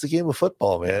 that's the game of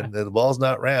football, man. The ball's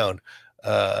not round.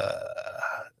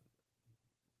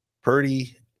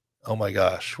 Purdy, oh my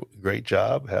gosh, great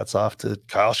job. Hats off to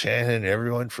Kyle Shanahan and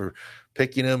everyone for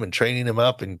picking him and training him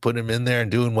up and putting him in there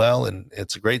and doing well. And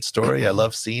it's a great story. I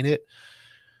love seeing it.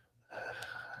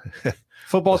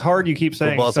 Football's hard, you keep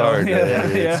saying. Football's so, hard, Yeah, yeah,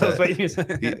 yeah, it's, that's what you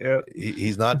said. Yeah.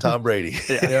 He's not Tom Brady.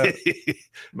 Yeah.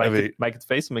 Mike could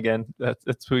face him again.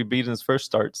 That's who he beat in his first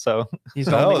start. So He's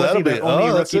the Oh, only, was that'll he the be- only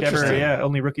oh, that's rookie to ever, interesting.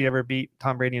 only rookie ever beat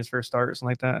Tom Brady in his first start or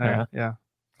something like that. Yeah. Yeah.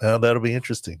 Oh, that'll be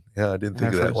interesting. Yeah, I didn't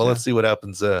think Yeah, of that. first, Well, yeah. let's see what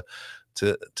happens to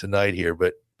tonight here.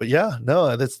 But yeah,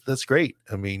 no, that's great.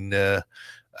 I mean,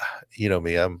 you know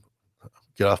me, I'm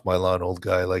get off my lawn, old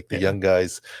guy. Like the young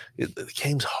guys, the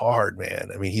game's hard, man.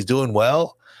 I mean, he's doing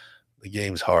well. The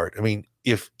game's hard. I mean,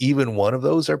 if even one of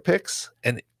those are picks,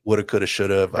 and woulda, coulda,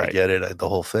 shoulda, I Right. get it, the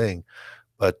whole thing.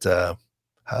 But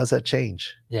how does that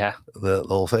change yeah, the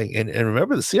whole thing? And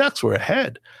remember, the Seahawks were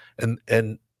ahead, and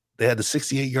they had the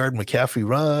 68-yard McCaffrey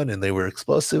run, and they were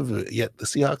explosive. Yet the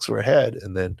Seahawks were ahead,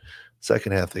 and then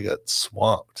second half they got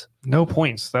swamped. No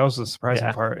points. That was the surprising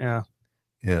Yeah. part. Yeah.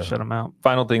 Yeah, Shut him out.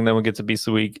 final thing, then we'll get to Beast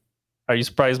of the Week. Are you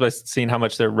surprised by seeing how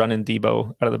much they're running Debo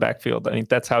out of the backfield? I mean,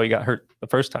 that's how he got hurt the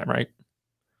first time, right?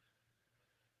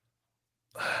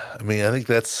 I mean, I think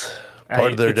that's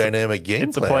part of their dynamic game.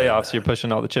 It's the plan. playoffs. You're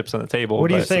pushing all the chips on the table. What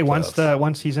do you but- say playoffs.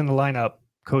 once he's in the lineup?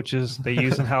 Coaches, they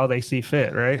use him how they see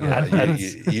fit, right? Yeah,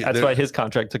 That's there- why his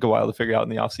contract took a while to figure out in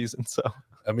the offseason. So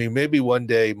I mean, maybe one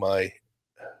day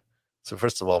so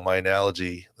first of all, my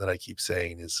analogy that I keep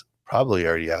saying is probably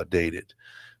already outdated,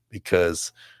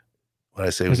 because when I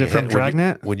say Is it from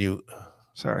Dragnet? When you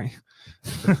Sorry.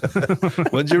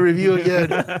 when's your review again?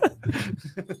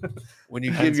 When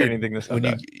you give your anything to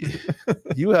when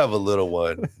you have a little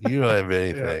one, you don't have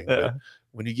anything. Yeah. But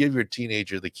when you give your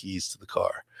teenager the keys to the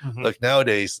car, Mhm. look,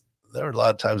 nowadays there are a lot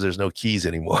of times there's no keys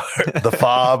anymore, the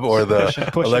fob or the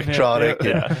Push it, electronic,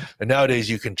 yeah. and nowadays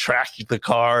you can track the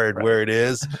car and where it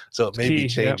is, so it may be Key,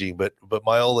 changing. But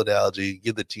my old analogy: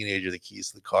 give the teenager the keys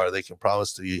to the car, they can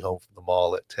promise to be home from the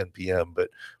mall at 10 p.m., but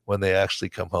when they actually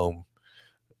come home,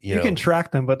 you know, can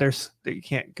track them, but you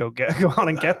can't go out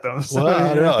and get them. So, well,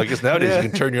 I don't know. I guess nowadays you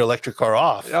can turn your electric car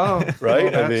off. Oh,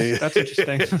 right. well, I mean, that's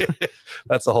interesting.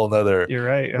 that's a whole nother. You're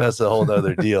right. Yeah. That's a whole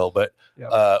nother deal. But Yep.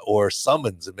 or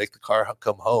summons and make the car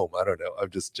come home. I don't know.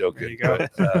 I'm just joking. There you go.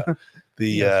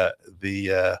 But,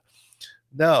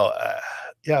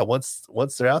 yeah.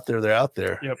 Once they're out there, they're out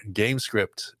there. Yep. Game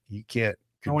script, you can't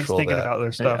No one's control thinking that. about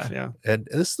their stuff. Yeah. And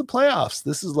this is the playoffs.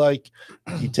 This is like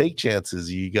you take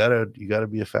chances. You gotta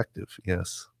be effective.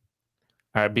 Yes.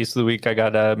 All right, Beast of the Week. I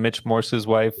got Mitch Morse's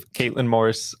wife, Caitlin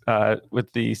Morse,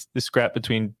 with the scrap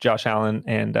between Josh Allen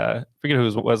and I forget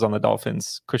who was on the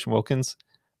Dolphins, Christian Wilkins.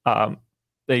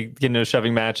 They get into a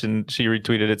shoving match, and she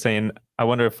retweeted it saying, "I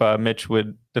wonder if Mitch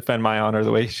would defend my honor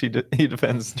the way he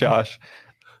defends Josh."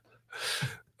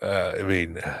 I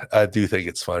mean, I do think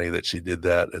it's funny that she did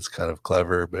that. It's kind of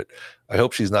clever, but I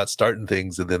hope she's not starting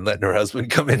things and then letting her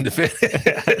husband come in to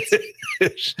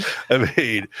finish. I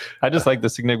mean, I just like the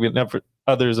significant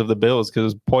others of the Bills,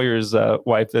 because Poyer's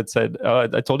wife that said, "Oh,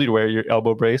 I told you to wear your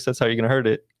elbow brace. That's how you're going to hurt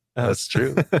it." That's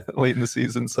true. Late in the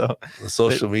season, so the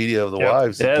social media of the Yep.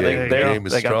 wives, yeah, the they game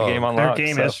is got the strong. game on Their lock.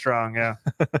 game so. is strong. Yeah.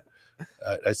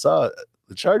 I saw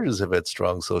the Chargers have had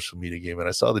strong social media game, and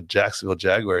I saw the Jacksonville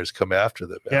Jaguars come after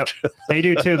them. Yep. They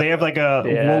do too. They have like a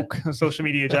Yeah. woke social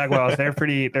media Jaguars. They're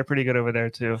pretty good over there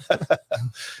too.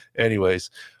 Anyways,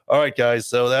 all right, guys.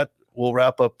 So that will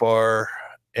wrap up our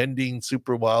ending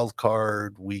Super Wild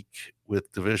Card week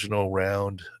with divisional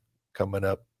round coming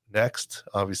up next.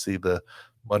 Obviously, the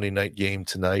Monday night game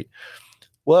tonight.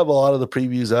 We'll have a lot of the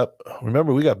previews up.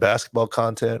 Remember, we got basketball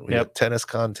content, we got tennis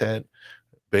content,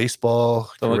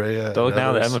 baseball, Correa. So look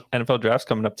now, others. the NFL draft's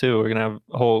coming up too. We're gonna have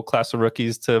a whole class of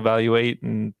rookies to evaluate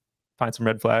and find some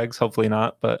red flags. Hopefully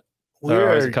not, but there are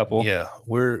always a couple. Yeah,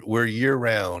 we're year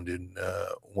round in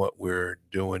what we're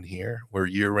doing here. We're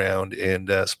year round,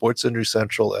 and Sports Injury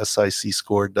Central,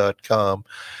 SICScore.com,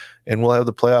 and we'll have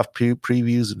the playoff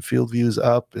previews and field views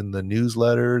up in the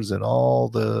newsletters and all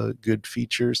the good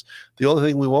features. The only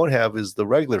thing we won't have is the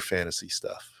regular fantasy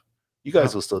stuff. You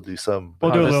guys will still do some.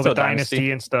 We'll do a there's little still bit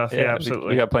dynasty and stuff. Yeah, absolutely.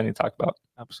 We got plenty to talk about.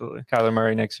 Absolutely. Kyler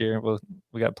Murray next year.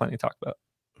 We got plenty to talk about.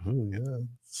 Ooh, yeah,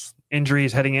 it's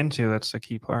Injuries heading into, that's a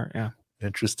key part. Yeah.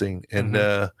 interesting, and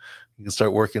you can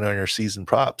start working on your season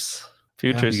props.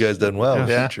 Futures. You guys done well. with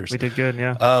Yeah. futures. We did good.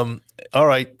 Yeah. All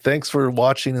right. Thanks for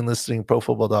watching and listening. Pro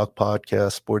Football Doc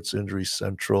Podcast, Sports Injury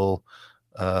Central.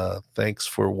 Thanks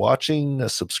for watching.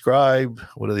 Subscribe.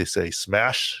 What do they say?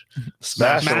 Smash the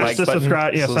like the button.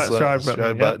 subscribe. Yeah, So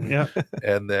subscribe button. Yeah.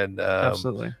 And then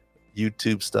Absolutely.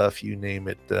 YouTube stuff, you name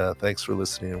it. Thanks for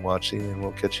listening and watching, and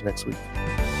we'll catch you next week.